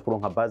aba yamaze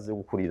kuronka base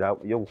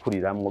yo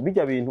gukuriramwo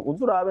bijya bintu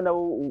uzurabe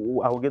nabo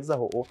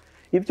ahugezaho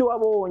ibyo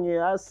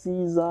wabonye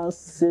asiza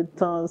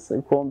 7 ans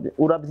combien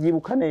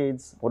urabyibuka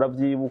neza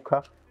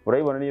urabyibuka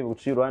urayibona niyo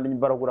gucira urandi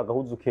imbaragura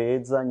gahuzu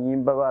keza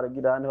nyimba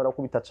baragira hane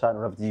barakubita cyane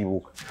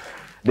uravyibuka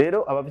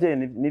rero abavyeyi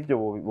nivyo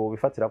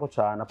bobifatira ko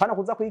cyane apana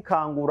kuza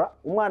kwikangura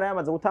umwana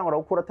yamaze gutangura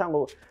gukura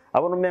tango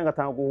abona umenga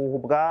atanga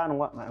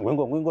guhubwanwa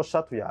ngo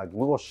shatu yagi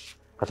ngo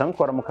kacanga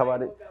twara mu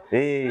kabare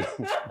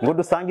ngo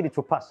dusangira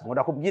icupasha ngo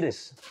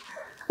ndakubwiresha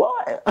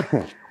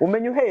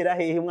umenye uhera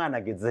hehe umwana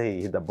ageze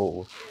hehe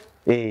dabo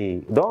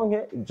donc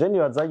je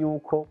nibaza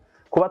yuko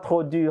kuba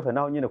trop dur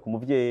naho nyine ku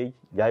muvyeyi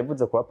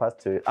yabivuze kuba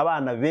pasteur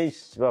abana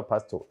benshi ba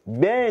pasteur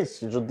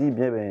benshi je dis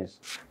bien benshi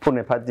pour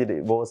ne pas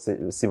dire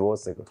bose si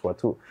bose twa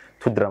tu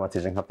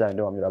dramatije nka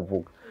byande wamira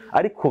avuga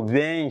ariko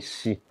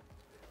benshi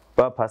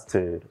ba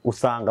pasteur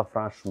usanga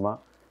franchement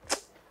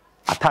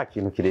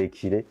atakintu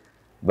kirekire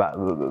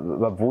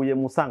bavuye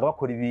musanga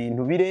bakora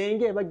ibintu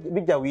birenge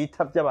bijya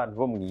wita by'abantu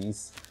bo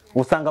mwisi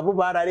usanga bo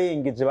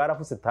bararengeje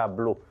barafuse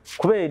tableau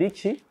kubera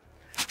iki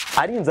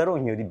arinza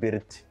aronke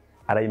liberté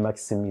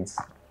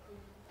arayimaximize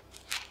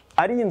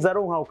arinza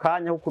aronka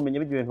ukanya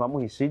kumenya ibintu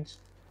bamuhishije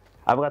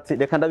avuga ati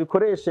reka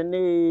ndabikoreshe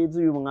neza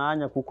uyu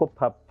mwanya kuko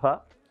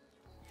papa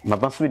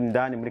mama nsubira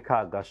indani muri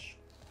kagasho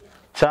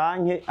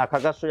canke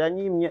akagasho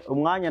yanyimye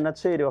umwanya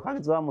nacerewe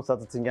akagize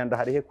bamusatse ngenda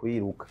harihe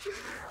kwiruka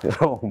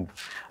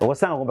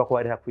ubasanga ngomba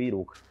kubariha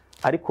kwiruka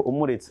ariko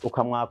umuretse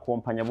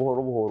ukamwakompanya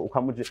buhoro buhoro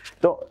ukamuje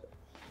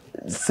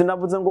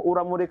sinavuze ngo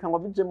uramureka ngo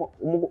bijemo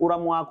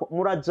uramwako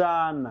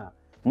murajana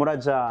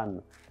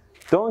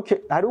donc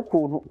hari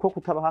ukuntu ko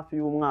kutaba hafi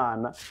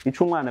y'umwana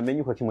ico umwana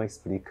amenye uko kimwe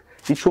explica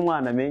ico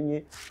umwana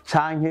amenye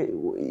canke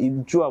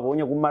ibyo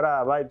abonye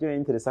gumaraba ibyo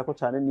interesa ko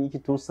cyane niki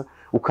tusa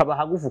ukaba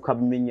hagufu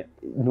ukabimenya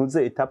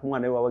ntuze etape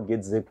umwana we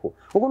wabagezeko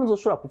uko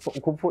nuzoshobora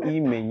kupfo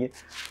yimenye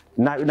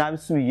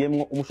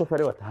nabisubiyemwo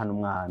umushoferi watahana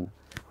umwana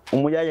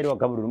umuyayeri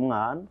wagaburira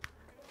umwana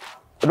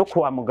no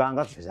kwa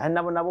muganga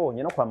nabo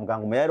nabonye no kwa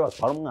muganga umuyayeri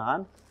watwara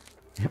umwana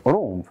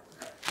urumva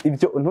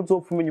ibyo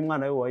ntuzopfa umenya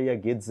umwana we wayi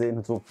yageze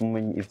ntuzopfa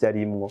umenya ivyo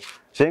arimwo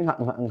je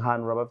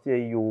nkanura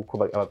abavyeyi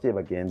yuko abavyeyi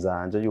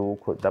bagenzanje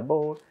yuko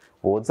d'abord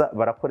boza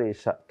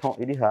barakoresha ton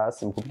iri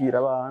hasi mu kubwira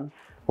abana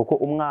kuko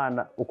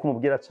umwana uko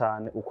umubwira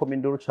cyane uko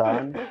minduru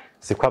cyane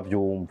siko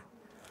avyumva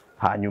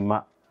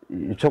hanyuma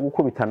ico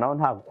gukubita naho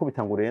nta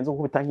gukubita ngo urenze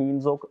gukubita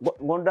nk'inzoka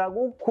ngo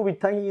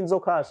ndagukubita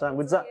nk'inzoka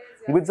ashangwiza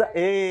ngwiza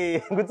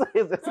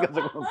yeze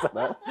sigaje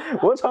kunsana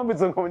wowe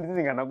cyambizo ngo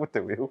ndizingana gute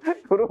wewe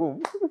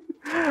urumva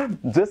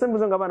Jese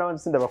mbuzo ngabana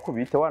bandi sinda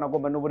bakubite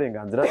wanagomba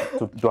n'uburenganzira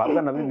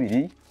duhabwa na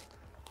bibiri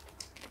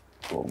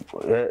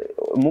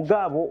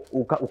mugabo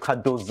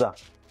ukadoza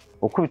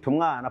ukubita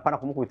umwana pana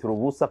kumukubitira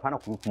ubusa pana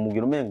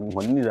kumugira umenga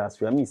inkoni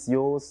n'irasyo ya misi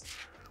yose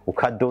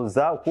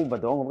ukadoza ukumva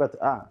ndabonga ati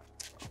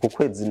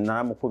kukwezi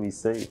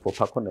naramukubise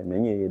ifopa ko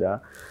ndamenyera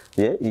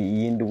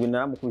yindwi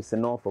naramukubise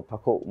no fopa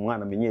ko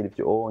umwana amenyera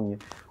ivyo onye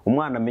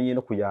umwana amenye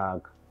no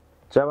kuyaga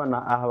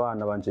cyabana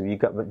abana banje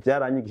biga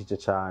byaranyigije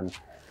cyane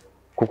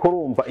kuko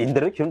urumva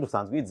indero ikintu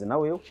dusanzwe izi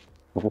nawe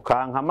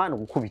gukankamana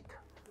gukubita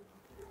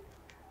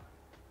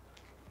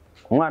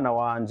umwana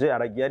wanje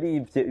aragiye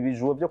arivye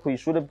ibijuwo byo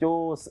kw'ishure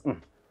byose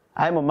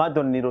aye mu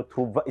madoniro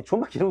tuva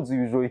icumba kiruzi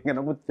ibijuwo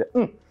ingana gutya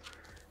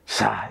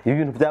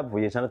ibintu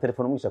byavuye cyane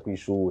telefone umwisha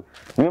kw'ishure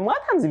nimwe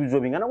mwatanze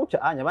ibijuwo bingana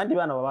gutya anya abandi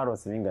bana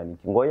babarose bingana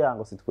iki ngo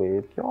yango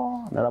sitwebyo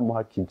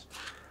naramuhakije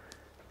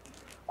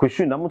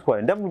kw'ishure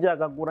ndamutwara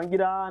ndamuryagagura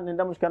ngirane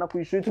ndamushikana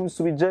kw'ishure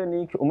tubisubije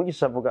niki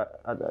umwigisha avuga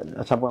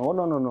acavuga ngo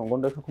no ngo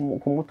ndeka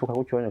kumutuka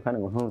kucyonyo kandi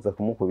ngo ntuza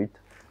kumukubita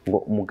ngo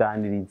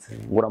umuganirize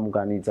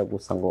nguramuganiriza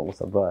gusa ngo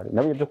usavare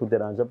nabyo byo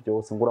kuderanja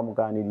byose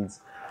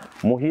nguramuganiriza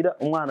muhira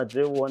umwana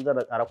jewe wanje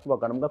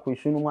arakubagana mbwa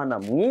kw'ishure umwana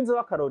mwiza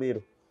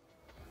w'akarorero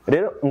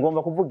rero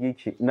ngomba kuvuga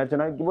iki naje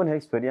nagibone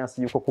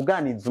experience yuko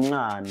kuganiza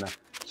umwana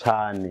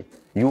cyane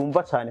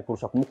yumva cyane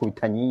kurusha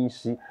kumukubita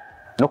nyinshi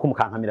no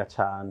kumukankamira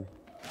cyane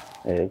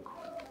yego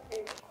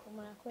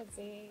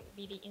murakoze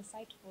biri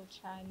insightful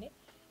cyane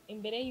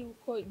imbere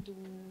yuko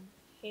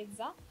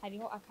duheza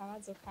hariho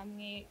akabazo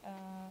kamwe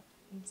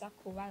nza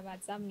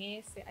kubabaza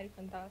mwese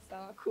ariko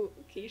ndabasaba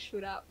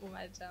kukishura mu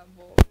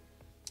majambo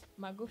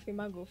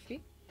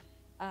magufi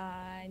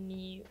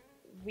ni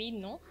oui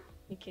non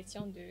une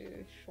question de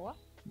choix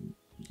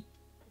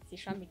c'est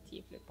choix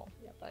multiple bon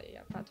il y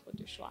a pas trop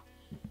de choix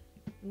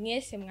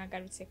mwese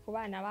mwagarutse ku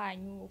bana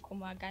banyu uko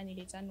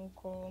mubaganiriza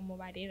nuko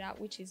mubarera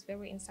which is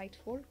very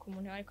insightful ku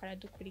muntu ariko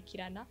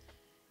aradukurikirana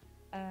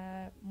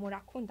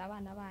murakunda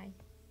abana banyu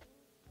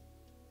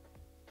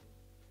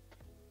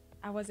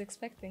I was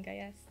expecting a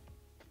yes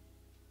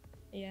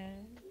yeah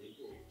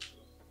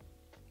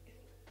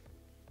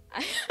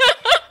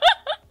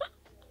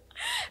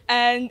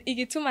and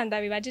igituma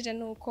ndabibajije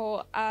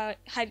nuko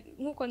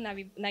nuko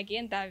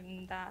nagiye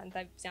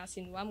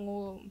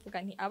ndabyansinuwamwo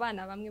mvuga nti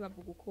abana bamwe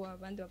bavuga uko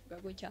abandi bavuga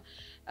gutya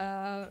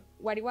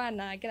wari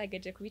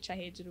wanagerageje kubica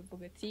hejuru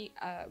uvuga ati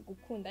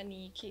gukunda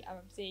ni iki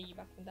abavyeyi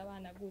bakunda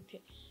abana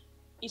gute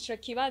ico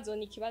kibazo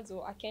ni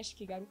kibazo akenshi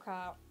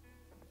kigaruka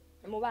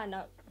mu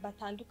bana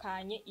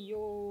batandukanye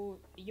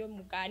iyo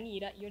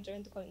muganira iyo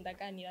jewe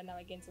ndaganira na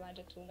bagenzi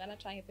banje tungana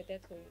canke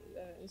peut-être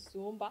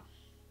nsumba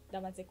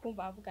ndamaze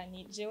kumva avuga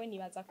ni jewe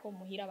nibaza ko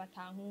muhira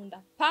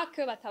batankunda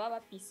pake bataba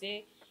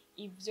bafise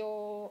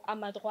ivyo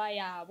amadroit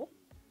yabo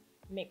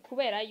me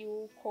kubera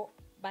yuko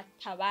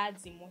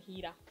batabazi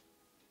muhira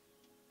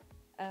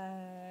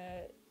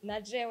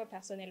na jewe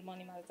personnellement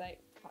nibaza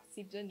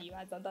sivyo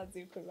nibaza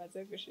ndazi ko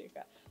bibaze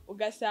gushika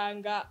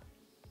ugasanga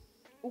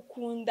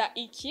ukunda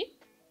iki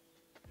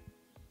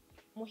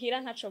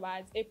muhira ntaco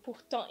bazi et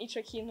pourtant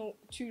ico kintu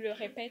tu le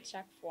répètes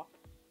chaque fois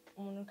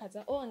umuntu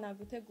kaza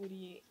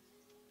naguteguriye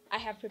I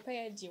have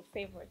prepared your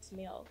favorite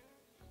meal.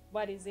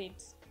 What is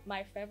it?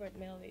 My favorite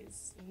meal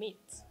is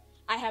meat.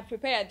 I have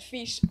prepared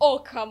fish. Oh,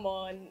 come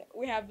on.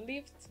 We have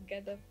lived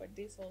together for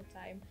this whole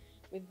time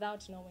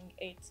without knowing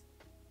it.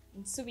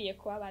 Nsubiye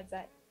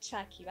kubabaza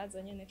ca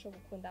kibazo nyene co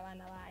gukunda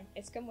abana banyu.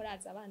 Est-ce que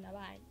murazi abana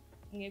banyu?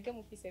 Mwebwe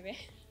mufise be?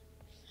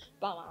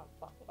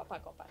 On va pas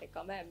comparer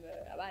quand même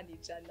abana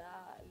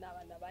ijana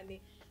n'abana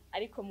bane.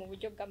 Ariko mu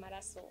buryo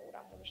bw'amaraso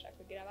uramurusha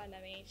kugira abana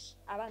benshi.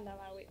 Abana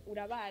bawe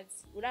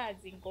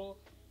urazi ngo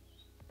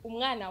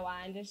umwana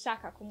wanje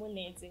nshaka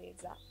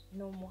kumunezeza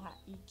nomuha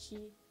iki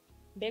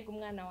mbega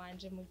umwana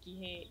wanje mu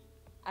gihe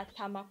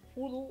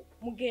atamakuru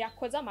mu gihe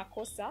yakoze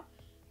amakosa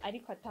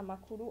ariko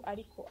atamakuru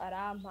ariko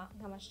arampa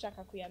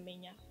nkamashaka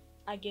kuyamenya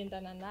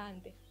agendana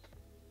nande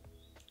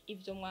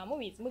ivyo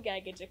mwamubizi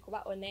mugerageje kuba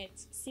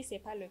honnête si c'est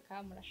pas le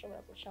cas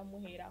murashobora guca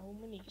muhera aho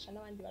munigisha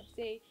n'abandi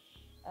bavyeyi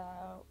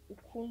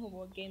ukuntu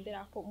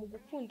bogendera ko mu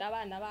gukunda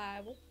abana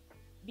babo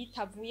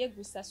bitavuye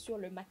gusa sur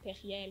le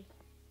matériel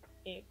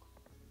ego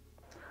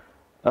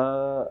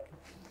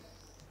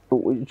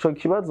ico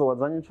kibazo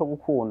wazanye cyo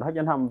gukunda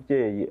hajya nta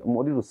muvyeyi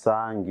muri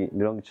rusangi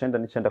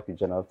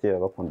 99% abavyeyi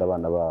bakunda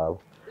abana babo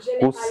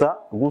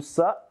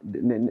gusa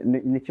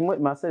ni kimwe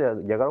masere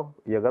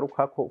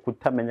yagarukako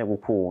kutamenya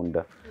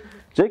gukunda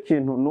je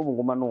ikintu n'ubu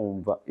nguma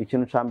numva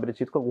ikintu ca mbere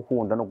citwa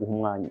gukunda no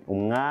guha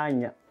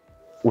umwanya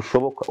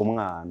ushoboka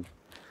umwana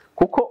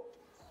kuko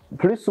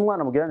plus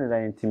umwana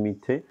mugiranira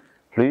intimité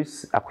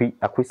plus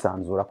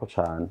akwisanzura ko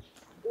cane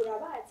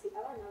urabazi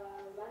abana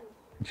bana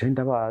je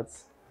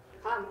ndabazi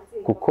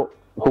kuko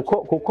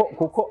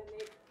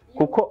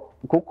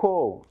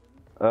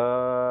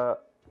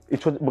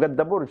ico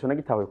d'abord ico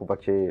nagitawe kuva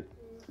kera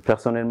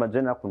personnellement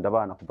je nakunda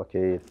abana kuva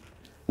kera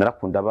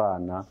narakunda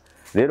abana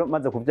rero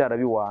maze kuvyara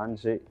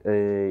biwanje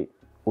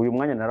uyu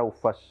mwanya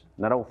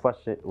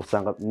narawufashe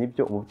usanga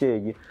nibyo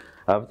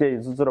abavyeyi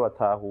zuzura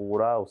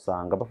batahura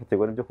usanga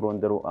bafatirwa n'ibyo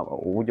kurondera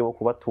uburyo bwo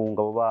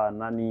kubatunga abo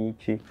bana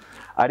niki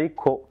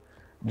ariko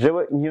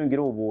jewe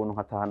nkiyongira ubuntu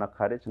nkatahana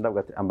kare ndavuga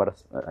ati ambara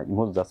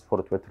impuzu za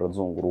sport twe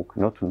turazunguruka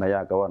niho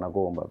tunayaga abana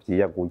agomba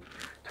vyiyaguye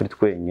turi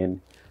twenyene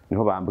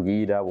niho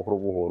bambwira buhoro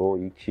buhoro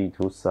iki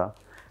tusa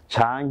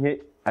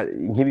canke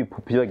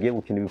nk'ibipupe bagiye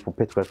gukina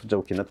ibipupe twari tuja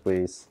gukina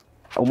twese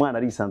umwana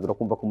arisanzura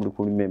kumva ko muri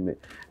kuri meme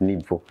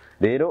nivo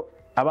rero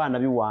abana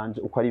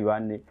biwanje uko ari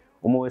bane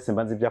umwe wese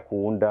mbanze ivyo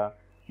akunda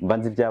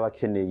mbanze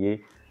ivyabakeneye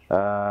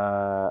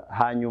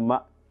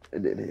hanyuma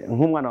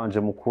nk'umwana wanje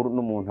mukuru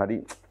n'umuntu ari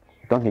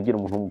donc nkigira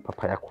umuntu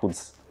w'umupapa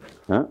yakuze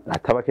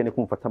atabakeneye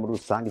kumufata muri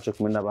rusange ico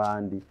kumwe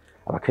n'abandi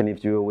abakeneye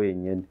ivyiwe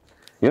wenyene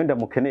iyo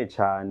ndamukeneye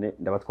cyane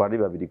ndabatwara ari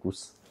babiri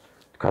gusa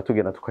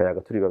tukatugenda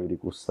tukayaga turi babiri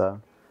gusa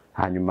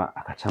hanyuma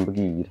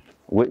akacambwira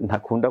we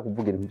ntakunda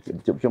kuvugira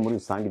byo muri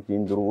rusange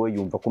ivy'induru we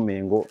yumva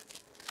kumengo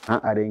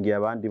arengeye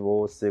abandi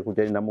bose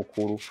kujya ari na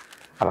mukuru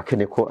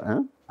abakeneye ko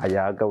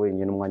ayaga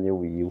wenyene umwanya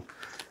wiwe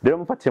rero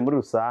mufatiye muri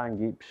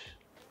rusange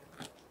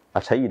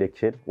aca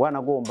yirekera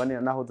wanagomba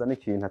naho zana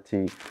ikintu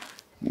ati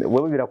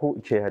wewe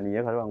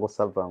birakukehaniye kandi ngo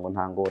sava ngo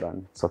nta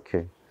ngorane it's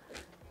okay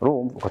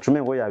urumva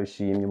ukacumenye ngo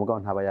yabishimye mugabo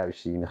ntaba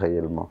yabishimye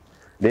réellement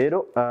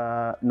rero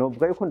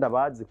novuga yuko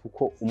ndabazi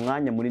kuko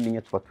umwanya muri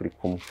ninye tuba turi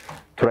kumwe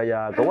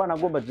turayaga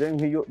wanagomba je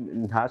nkiyo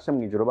ntashe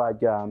mwijoro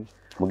baryamye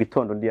mu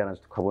gitondo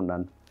ndiyanaje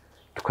tukabonana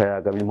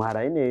tukayaga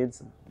bimwaraye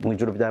neza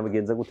mwijoro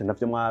byabigenze gute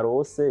ntavyo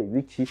mwarose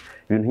ibiki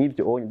ibintu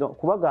nk'ivyo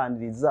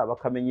kubaganiriza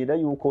bakamenyera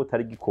yuko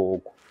utari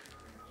gikoko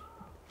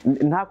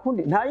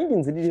nta yindi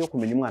nzira iriho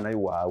kumenya umwana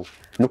wawe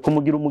no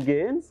kumugira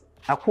umugenzi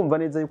akumva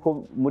neza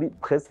yuko muri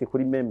presque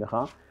kuri meme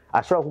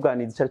ashobora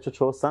kuganiriza icyo aricyo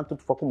cyose santu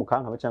tufa ko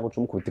umukanka cyangwa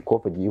cumukubita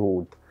ikofe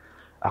gihuta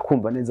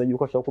akumva neza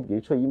yuko ashobora kubwira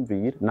ico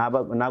yimvira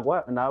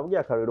nababwiye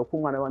akarero ko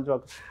umwana wanje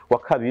wa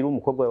kabiri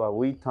umukobwa wawe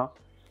wita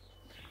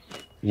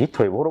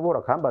yitoye buhoro buhoro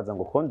akambaza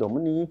ngo kondomu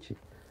ni iki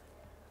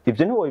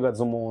ivyo ntiwo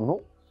bibaza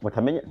umuntu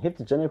mutamenya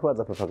nk'ivyo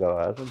kubaza papa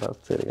gawaje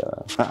ndaserega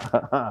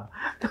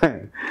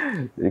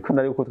ariko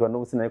nari gukutwa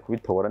n'ubusi nayo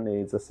kubitora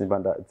neza simba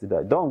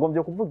ndazira donc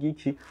ngomvye kuvuga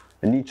iki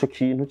nico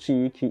kintu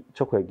ciki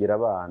cyo kwegera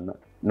abana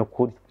no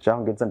kuri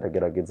cyangwa ngeze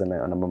ndagerageza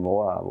na mama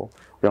wabo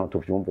kugira ngo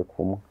tuvyumve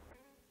kumwe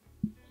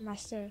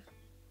master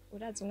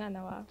urazi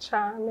umwana wawe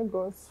cyane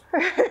gose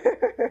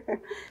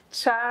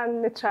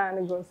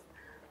cyane gose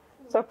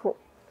sako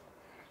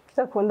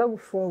akunda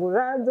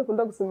gufungura ibyo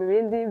akunda gusoma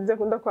ibindi ibyo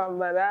akunda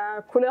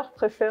kwambara couleur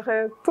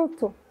préférée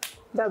tout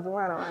ndazi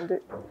umwana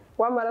wanje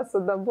w'amaraso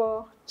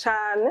d'abord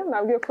cyane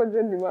nabwiye ko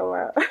je ndi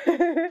mama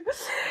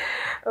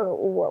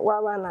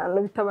w'abana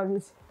no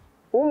bitababiri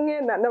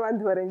umwe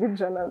n'abandi barenga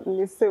ijana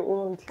nise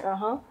undi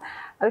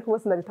ariko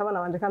bose ndabita abana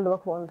banje kandi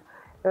bakunda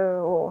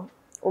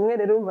umwe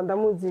rero umva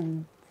ndamuzi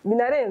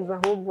binarenza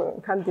ahubwo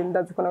kandi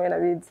ndazi ko nawe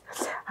nabizi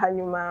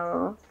hanyuma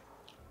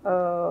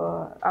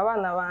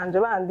abana banje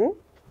bandi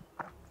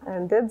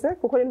ndetse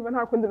kuko nimba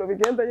nta kundi no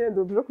bigenda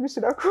yendo byo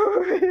kubishira ku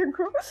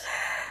bigo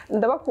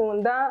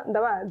ndabakunda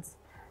ndabazi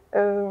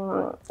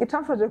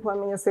icamfaje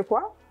kubamenya c'est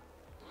quoi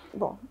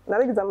bon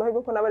naragize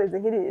amahirwe ko nabareze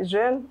nkiri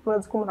jeune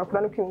murazi ko umuntu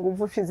akura n'uko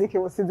inguvu physique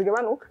wose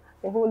zigabanuka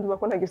inkubundi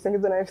bakunda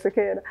gisengizo na FC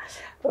kera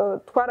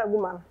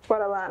twaragumana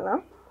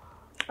twarabana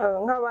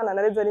nk'abana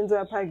nareze ari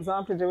nzoya par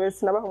exemple je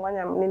wese nabaho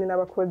umwanya munini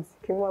n'abakozi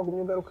kimwe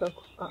wagumye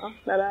ugarukako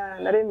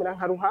naremera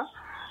nkaruha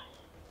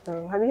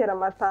nkabihera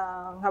amata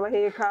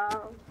nkabaheka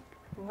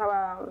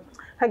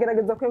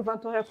nkagerageza ko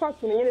inventory kwa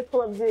tuntu nyene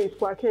tw'abavyeyi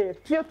twa kera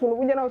iyo tuntu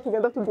burya naho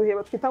tugenda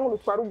tuduheba twita ngo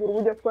twaruguru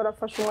burya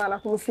twarafasha umwana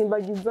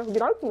kumusimbagiza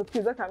kugira ngo tuntu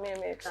twiza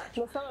kamemeka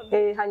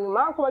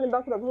hanyuma ko bari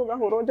ndakura kuvuga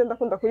horo nje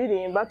ndakunda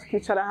kuririmba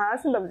tukicara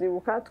hasi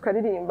ndavyibuka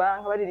tukaririmba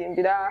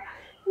nkabaririmbira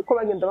uko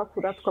bagenda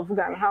bakura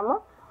tukavugana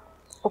hama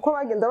uko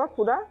bagenda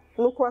bakura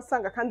nuko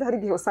wasanga kandi hari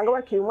gihe usanga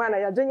bakiri umwana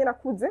yaje nyina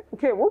kuze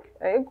ukebuke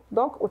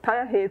donc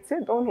utayahetse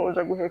donc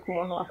ntoja guheka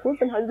umuntu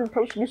akuze ntaje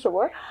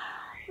utabishobora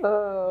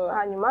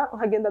hanyuma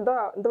nkagenda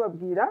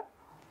ndababwira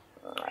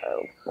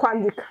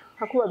kwandika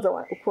nkakubaza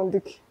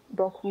ukundike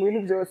donc mu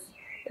bintu byose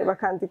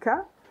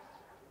bakandika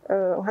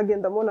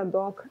nkagenda mona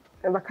donc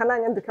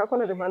bakananyandika ko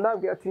naje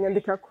ndababwira ati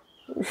nyandikako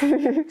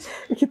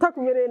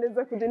ikitakumereye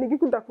neza kuje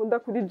nigiki udakunda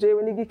kuri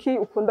jewe nigiki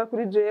ukunda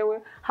kuri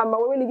jewe hama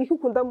wewe nigiki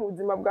ukunda mu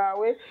buzima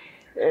bwawe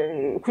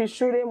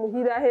kw'ishure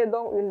muhira he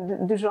donc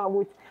du genre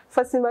gutyo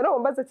facilement rero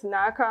mbaza ati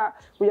naka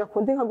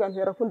uyakunda nka bwantu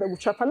yarakunda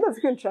gucapa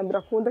ndazi ko ikintu cyambere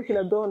akunda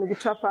kinadone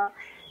gucapa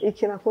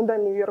ikintu akunda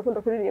ni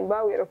yarakunda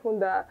kuririmba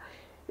yarakunda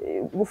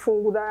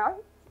gufungura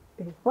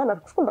mwana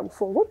akunda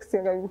gufungura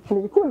kisenga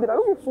nibikundira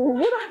no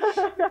gufungura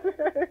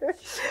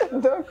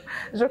donc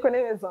je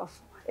connais mes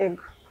enfants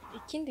ego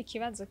ikindi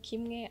kibazo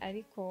kimwe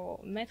ariko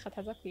maître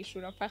ataza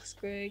kwishura parce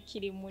que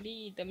kiri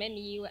muri domaine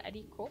yiwe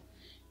ariko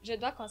je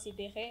dois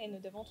considérer et nous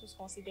devons tous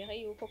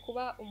considérer yuko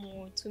kuba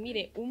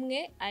umutumire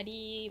umwe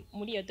ari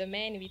muri iyo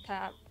domaine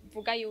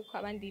bitavuga yuko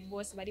abandi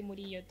bose bari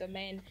muri iyo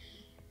domaine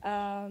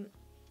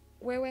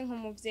wewe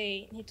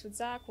nk'umuvyeyi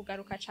ntituza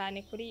kugaruka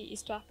cyane kuri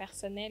histoire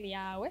personnelle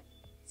yawe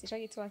sico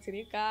gituma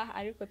turiga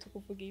ariko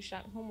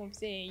tukuvugisha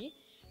nk'umuvyeyi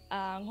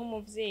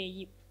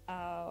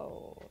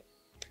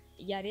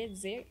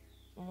yareze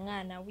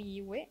umwana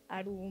wiwe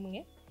ari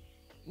umwe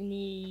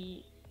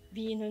ni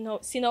bintu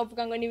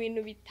sinovuga ngo ni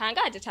ibintu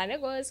bitangaje cyane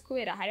gose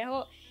kubera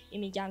hariho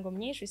imiryango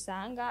myinshi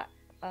usanga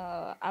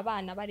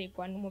abana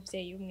baregwa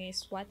n'umuvyeyi umwe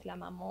soit la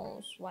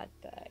maman soit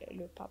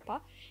le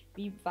papa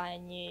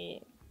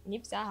bivanye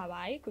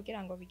n'ivyahabaye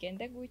kugira ngo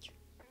bigende gutyo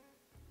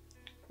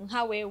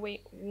nka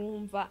wewe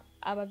wumva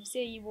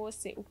abavyeyi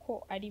bose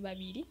uko ari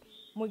babiri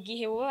mu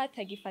gihe bo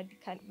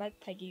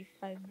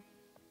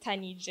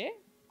batagifatanije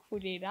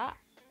kurera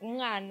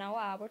umwana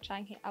wabo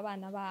canke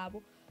abana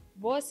babo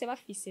bose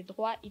bafise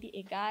droit iri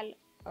égal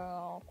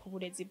ku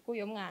burezi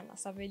bw'uyo mwana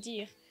ça veut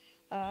dire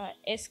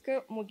est-ce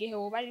que mu gihe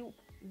woba ari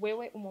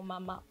wewe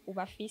umumama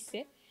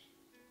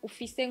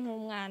ufise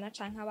nk'umwana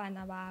canke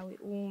abana bawe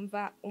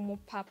wumva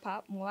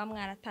umupapa muba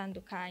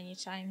mwaratandukanye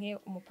canke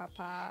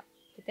umupapa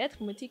peut-être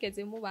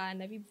mutigeze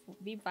mubana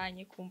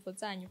bivanye ku mvo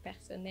zanyu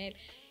personnel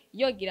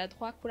yogira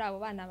droit kuri abo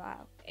bana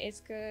bawe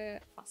est-ce que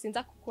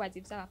sinza kukubaza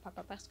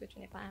ivy'abapapa parce que tu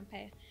n'es pas un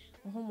père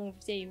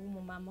nk'umuvyeyi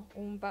w'umumama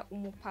umva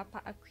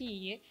umupapa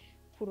akwiye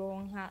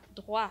kuronka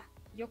droit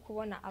yo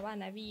kubona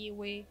abana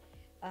biwe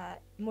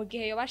mu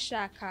gihe yo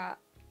bashaka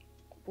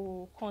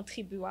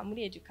gucontribuer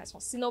muri education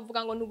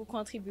sinovuga ngo nugu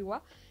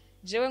contribuer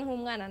jewe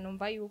nk'umwana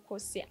numva yuko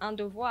c'est un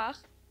devoir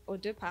aux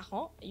deux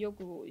parents yo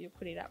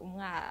kurera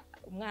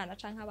umwana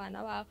canke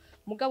abana babo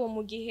mugabo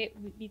mu gihe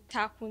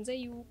bitakunze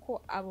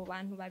yuko abo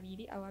bantu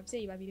babiri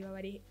abavyeyi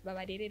babiri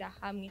babarerera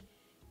hamwe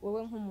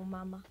wowe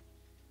nk'umumama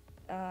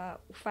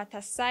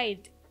ufata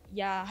side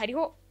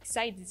hariho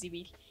side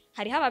zibiri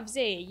hariho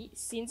abavyeyi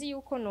sinzi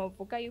yuko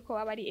novuga yuko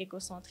baba ari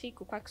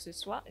égocentrique ou quoi que ce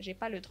soit j'ai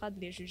pas le droit de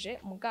les juger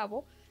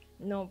mugabo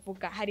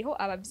novuga hariho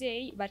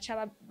abavyeyi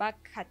baca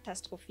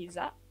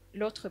bakatastrophiza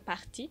l'autre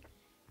partie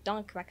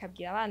donc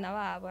bakabwira abana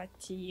babo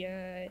ati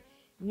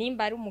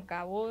nimba ari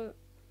umugabo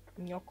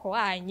nyoko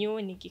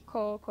wanyu ni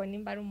gikoko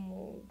nimba ari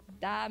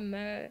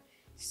umudame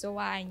so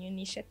wanyu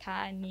ni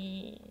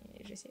shetani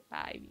je sais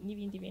pas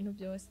n'ibindi bintu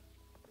byose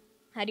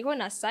hariho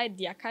na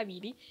side ya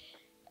kabiri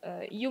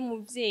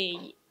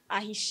y'umuvyeyi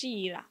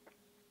ahishira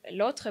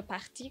l'autre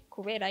partie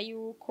kubera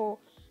yuko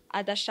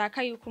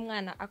adashaka yuko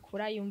umwana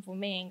akura yumva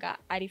umenga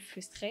ari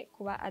frustré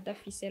kuba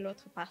adafise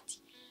l'autre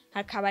partie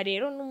hakaba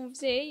rero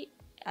n'umuvyeyi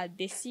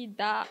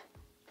adesida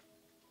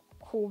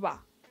kuba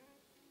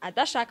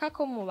adashaka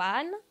ko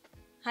mubana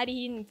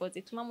hariho imvo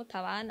zituma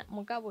mutabana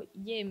mugabo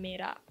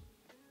yemera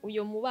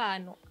uyo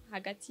mubano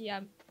hagati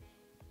ya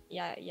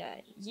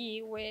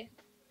yiwe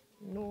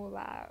n'uwo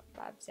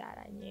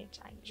bavyaranye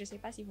canke je sais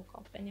pas si vous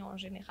comprenez en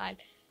général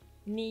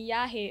ni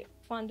yahe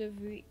point de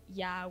vue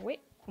yawe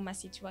ku ma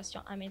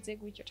situation ameze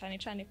gutyo cane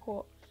cane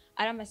ko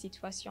ari ama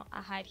situation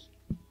ahari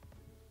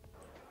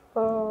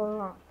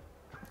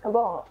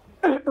bon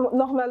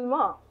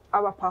normalement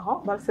aba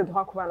parents bafise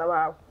droit ku bana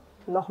babo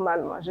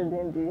normalement je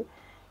bien dit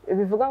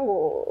bivuga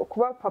ngo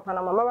kuba papa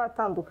na mama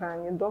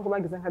batandukanye donc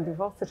bagize nka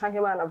divorce canke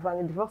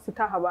banavanye divorce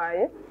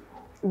itahabaye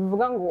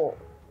bivuga ngo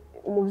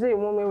umuvyeyi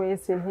umwe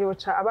wese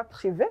ntiyoca aba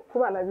privé ku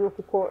bana biwe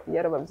kuko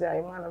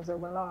yarabavyaye umwana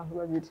avyarwa n'abantu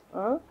babiri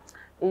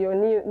iyo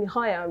ni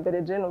ya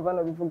mbere je numva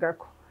no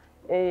bivugako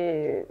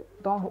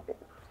donc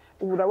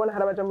urabona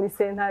harabaja muri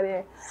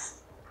sentare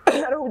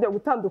ariho kujya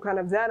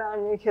gutandukana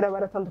byaramye kera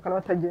baratandukana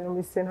batagiye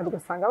muri sentare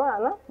ugasanga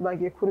abana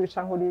bagiye kuri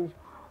bica nkuriyo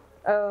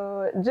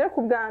je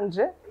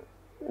kubganje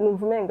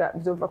numva umenga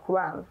byova ku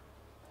bana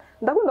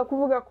ndakunda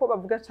kuvuga ko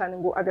bavuga cyane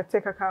ngo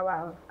agateka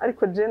k'abana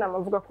ariko je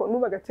namavuga ko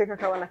nuba agateka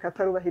k'abana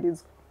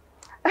katarubahirizwa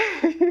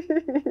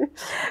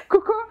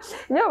kuko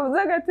iyo bavuze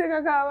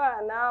agateka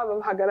k'abana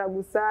bahagara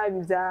gusa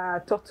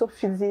ibya torture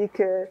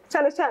physique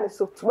cyane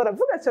surtout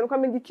baravuga cyane ko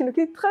amenga ikintu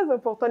qui est très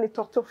important ni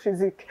torture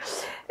physique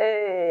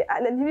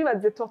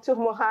ntibibaze torture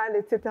morale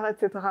etc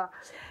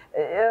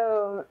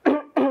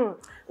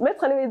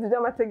Maître n'ibindi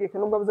by'amategeko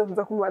nubwo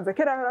bazavuza kumubaza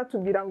kera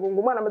haratubwira ngo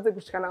umwana amaze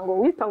gushikana ngo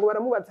wita ngo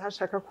baramubaza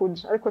hashaka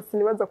kuja ariko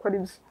sinibaza ko ari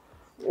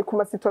byo ku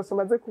ma situation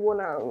maze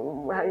kubona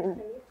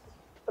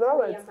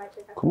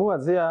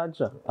kumubaza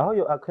yaja aho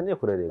yo akeneye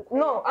kurererwa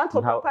no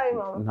entre papa et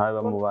maman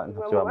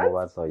ntavyo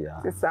bamubaza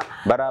ya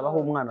barabaho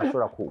umwana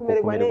ashobora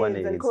kumererwa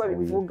neza ariko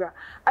babivuga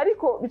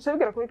ariko bica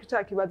bigera kuri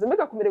cya kibazo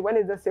mbega kumererwa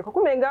neza se ko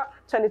kumenga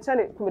cyane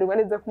cyane kumererwa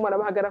neza kumwana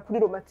bahagara kuri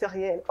lo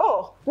matériel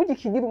burya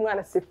ikigira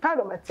umwana c'est pas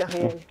le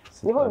matériel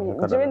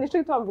niho jewe nico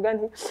gitwavuga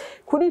nti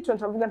kuri ico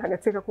ntavuga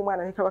ntagateka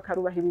k'umwana ntikaba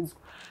karubahirizwa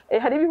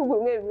hari ibihugu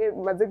bimwe bimwe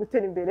bimaze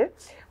gutera imbere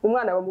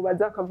umwana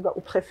bamubaza akavuga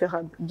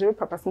préférable jewe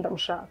papa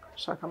sindamushaka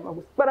shaka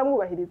mama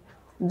baramwubahiriza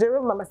jewe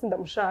mama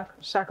sindamushaka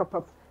shaka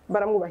papa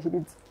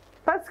baramwubahiriza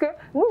parce que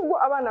nubwo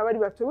abana bari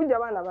bato burya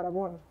abana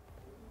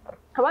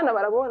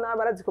barabona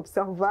barazi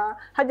observa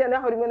hajya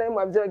naho rimwe na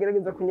rimwe abavyeyi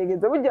bagerageza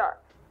kunyegeza burya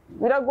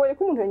biragoye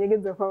ko umuntu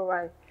yonyegeza ko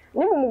babaye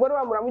nimba umugore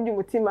wamuramugira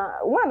umutima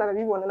umwana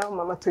arabibona naho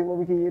mama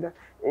tuyimubwira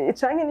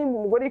canke nimba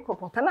umugore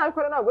yikomporta nabi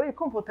ko n'abagore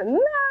yikomporta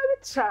nabi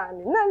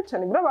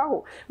cane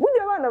birabaho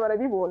burya abana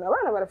barabibona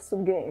abana barafise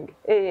ubwenge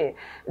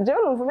jewe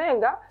numva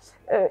umenga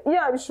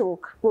iyo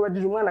abishoboka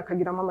bubajije umwana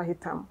akagiramo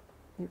amahitamo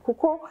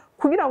kuko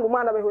kugira ngo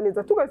umwana abeho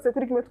neza tugarutse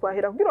kuri kimwe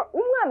twahera kugira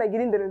umwana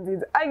agire indero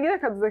nziza agire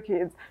akazuza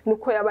keza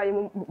nuko yabaye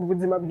mu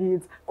buzima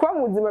bwiza kuba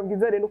mu buzima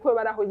bwiza rero nuko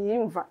baraho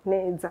yiyumva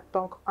neza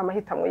donc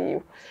amahitamo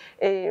yiwe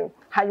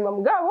hanyuma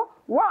mugabo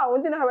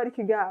wundi naho bari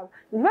kigaba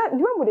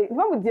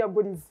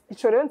ntibamudiabolize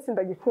ico rero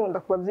nsindagikunda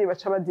ku bavyeyi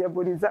baca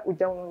badiaboliza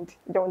ujya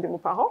wundi mu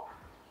parent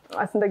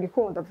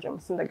asindagikunda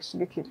vraiment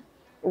sindagishigikira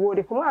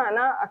wori ku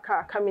mwana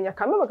akamenya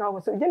kamwe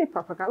bagahose ujye ni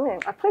papa kamwe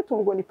après tout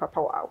ngo ni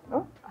papa wawe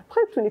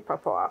après tout ni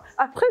papa wawe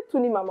après tout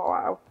ni mama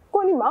wawe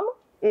ko ni mama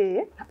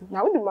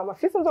na wundi mama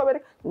fils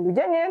nzobereka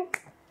ujye nyene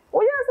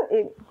oya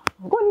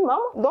ngo ni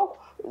mama donc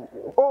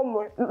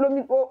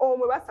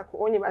omo basa ko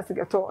onye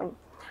basigatonye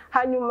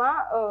hanyuma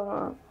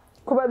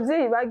ku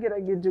bavyeyi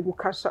bagerageje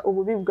gukasha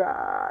ububi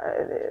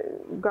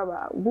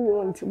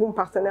bw'ubundi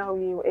bw'umupartenaire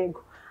wiwe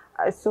ego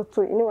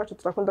surtout ini wacu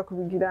turakunda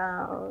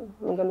kubigira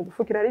ngano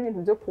gufukira ari ibintu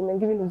byo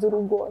kumenga ibintu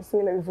by'urugo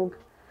sinina bivuga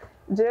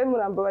je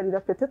murambabarira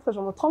peut-être je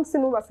me trompe si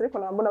nubase ariko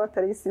nambona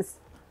batari isisi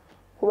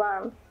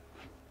kuba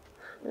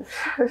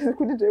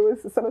kuri jewe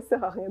ça ne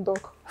sert à rien donc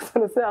ça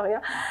ne sert à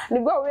rien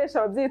nibwo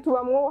ubesha abavyeyi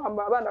tubamwo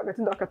hamba abana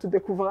bagatinda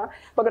bakatudekuvura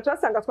bagaca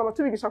basanga twama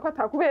tubigisha ko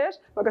atakubesha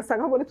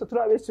bagasanga ngo nitwe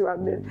turabeshi ba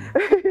mbere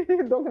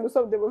donc nous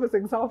sommes des mauvais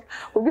exemples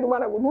ubwira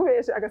umwana ngo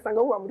ntubeshe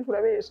agasanga uwa muri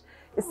kurabesha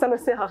ça ne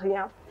sert à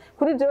rien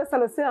kuri jewe ça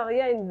ne sert à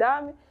rien une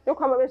dame yo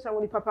kwamabesha ngo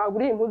ni papa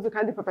aguri impuzu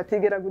kandi papa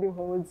tigera aguri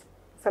impuzu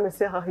ça ne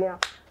sert à rien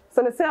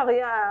ça ne sert à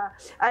rien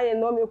aye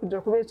no yo kuja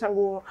kubeca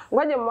ngo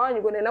ngwaje mama wanyu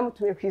ngo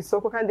namutumiye ku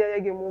isoko kandi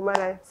yagiye mu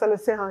mara ça ne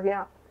sert à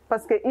rien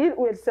parce que il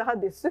ou elle sera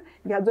déçu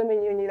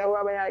gazomenye nyira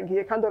waba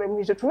yagiye kandi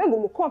oramuhije tumenga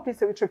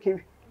umukomplice w'ico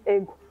kibi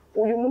ego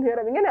uyu muntu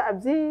yarabingene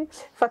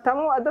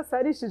abyifatamwo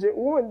adasarishije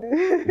uwundi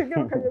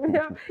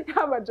gakanye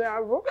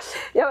y'amajambo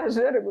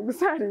y'abajere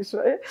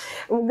gusarisha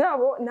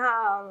mugabo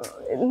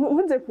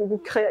ntunze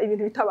kugukrea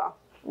ibintu bitabaho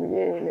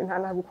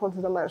nta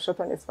gukonza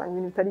amarashata en Espagne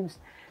ibintu bitari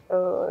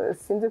byo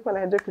sinzi ko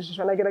naje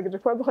kujishwa nagerageje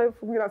kuba bref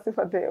kugira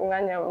sifate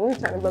umwanya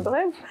mwinshi cyane bref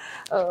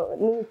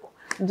nuko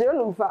jewe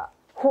numva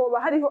hoba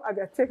hariho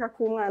agateka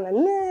k'umwana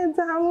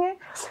neza hamwe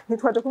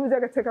ntitwaje kuvuga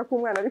agateka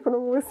k'umwana ariko no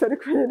munsi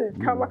ariko nyene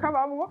kama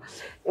kabamwo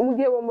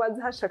mugiye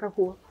bomubaza hashaka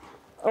kuba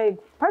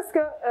parce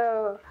que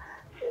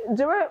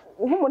jewe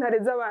nk'umuntu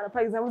areza abana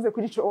par exemple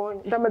kuri ico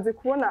onye ndamaze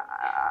kubona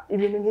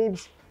ibintu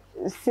nk'ibyo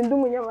sindi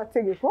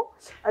umunyamategeko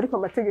ariko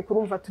amategeko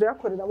urumva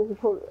turayakorera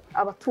kuko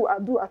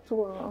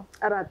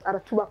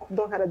aratuba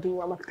donc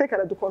aradu amategeko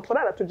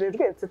aradukontrola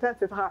aratujejwe etc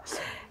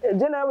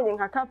je nabonye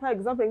nka ka par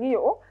exemple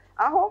ngiyo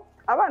aho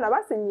abana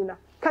basenyina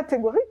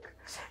catégorique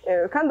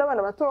kandi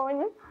abana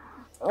batonye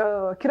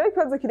kira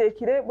ikibazo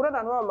kirekire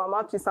burarantu ba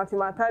mama tu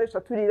sentimentale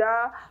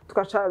chaturira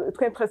tukaca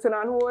twimpressiona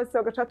abantu bose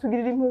bagaca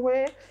tugirira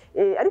impuhwe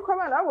ariko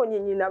abana babonye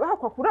nyina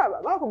bahakwa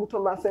kuraba bahakwa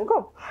gutomba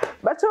 5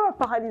 baca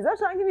baparaliza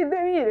canke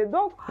ibidebire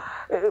donc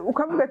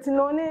ukavuga ati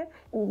none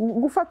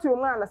gufata uyu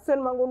mwana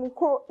seulement ngo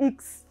nuko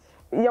x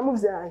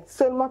yamuvyaye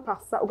seulement par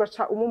ça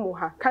ugaca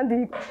umumuha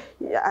kandi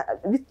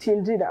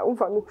bitinjira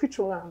umva nukwica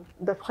umwana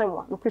d'après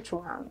moi nukwica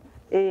umwana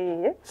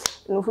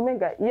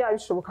nuvumenga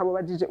yabishoboka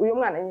bobajije uyu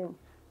mwana nyine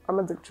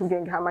amaze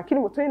gucubwenge hama kiri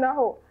mutoyi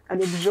naho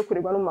arebije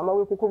kuregwa n'umama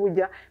we kuko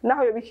burya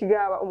naho yo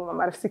bikigaba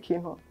umumama arafise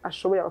ikintu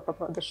ashoboye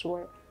abapapa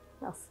badashoboye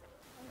merci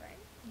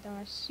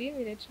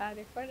ndabashimire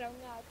cyane ko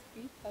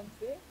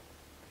mwatwitabye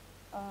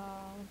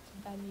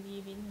tuganiriye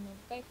ibintu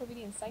navuga ko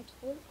biri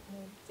insightful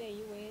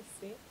umubyeyi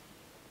wese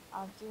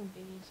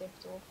abyumvirije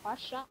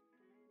byofasha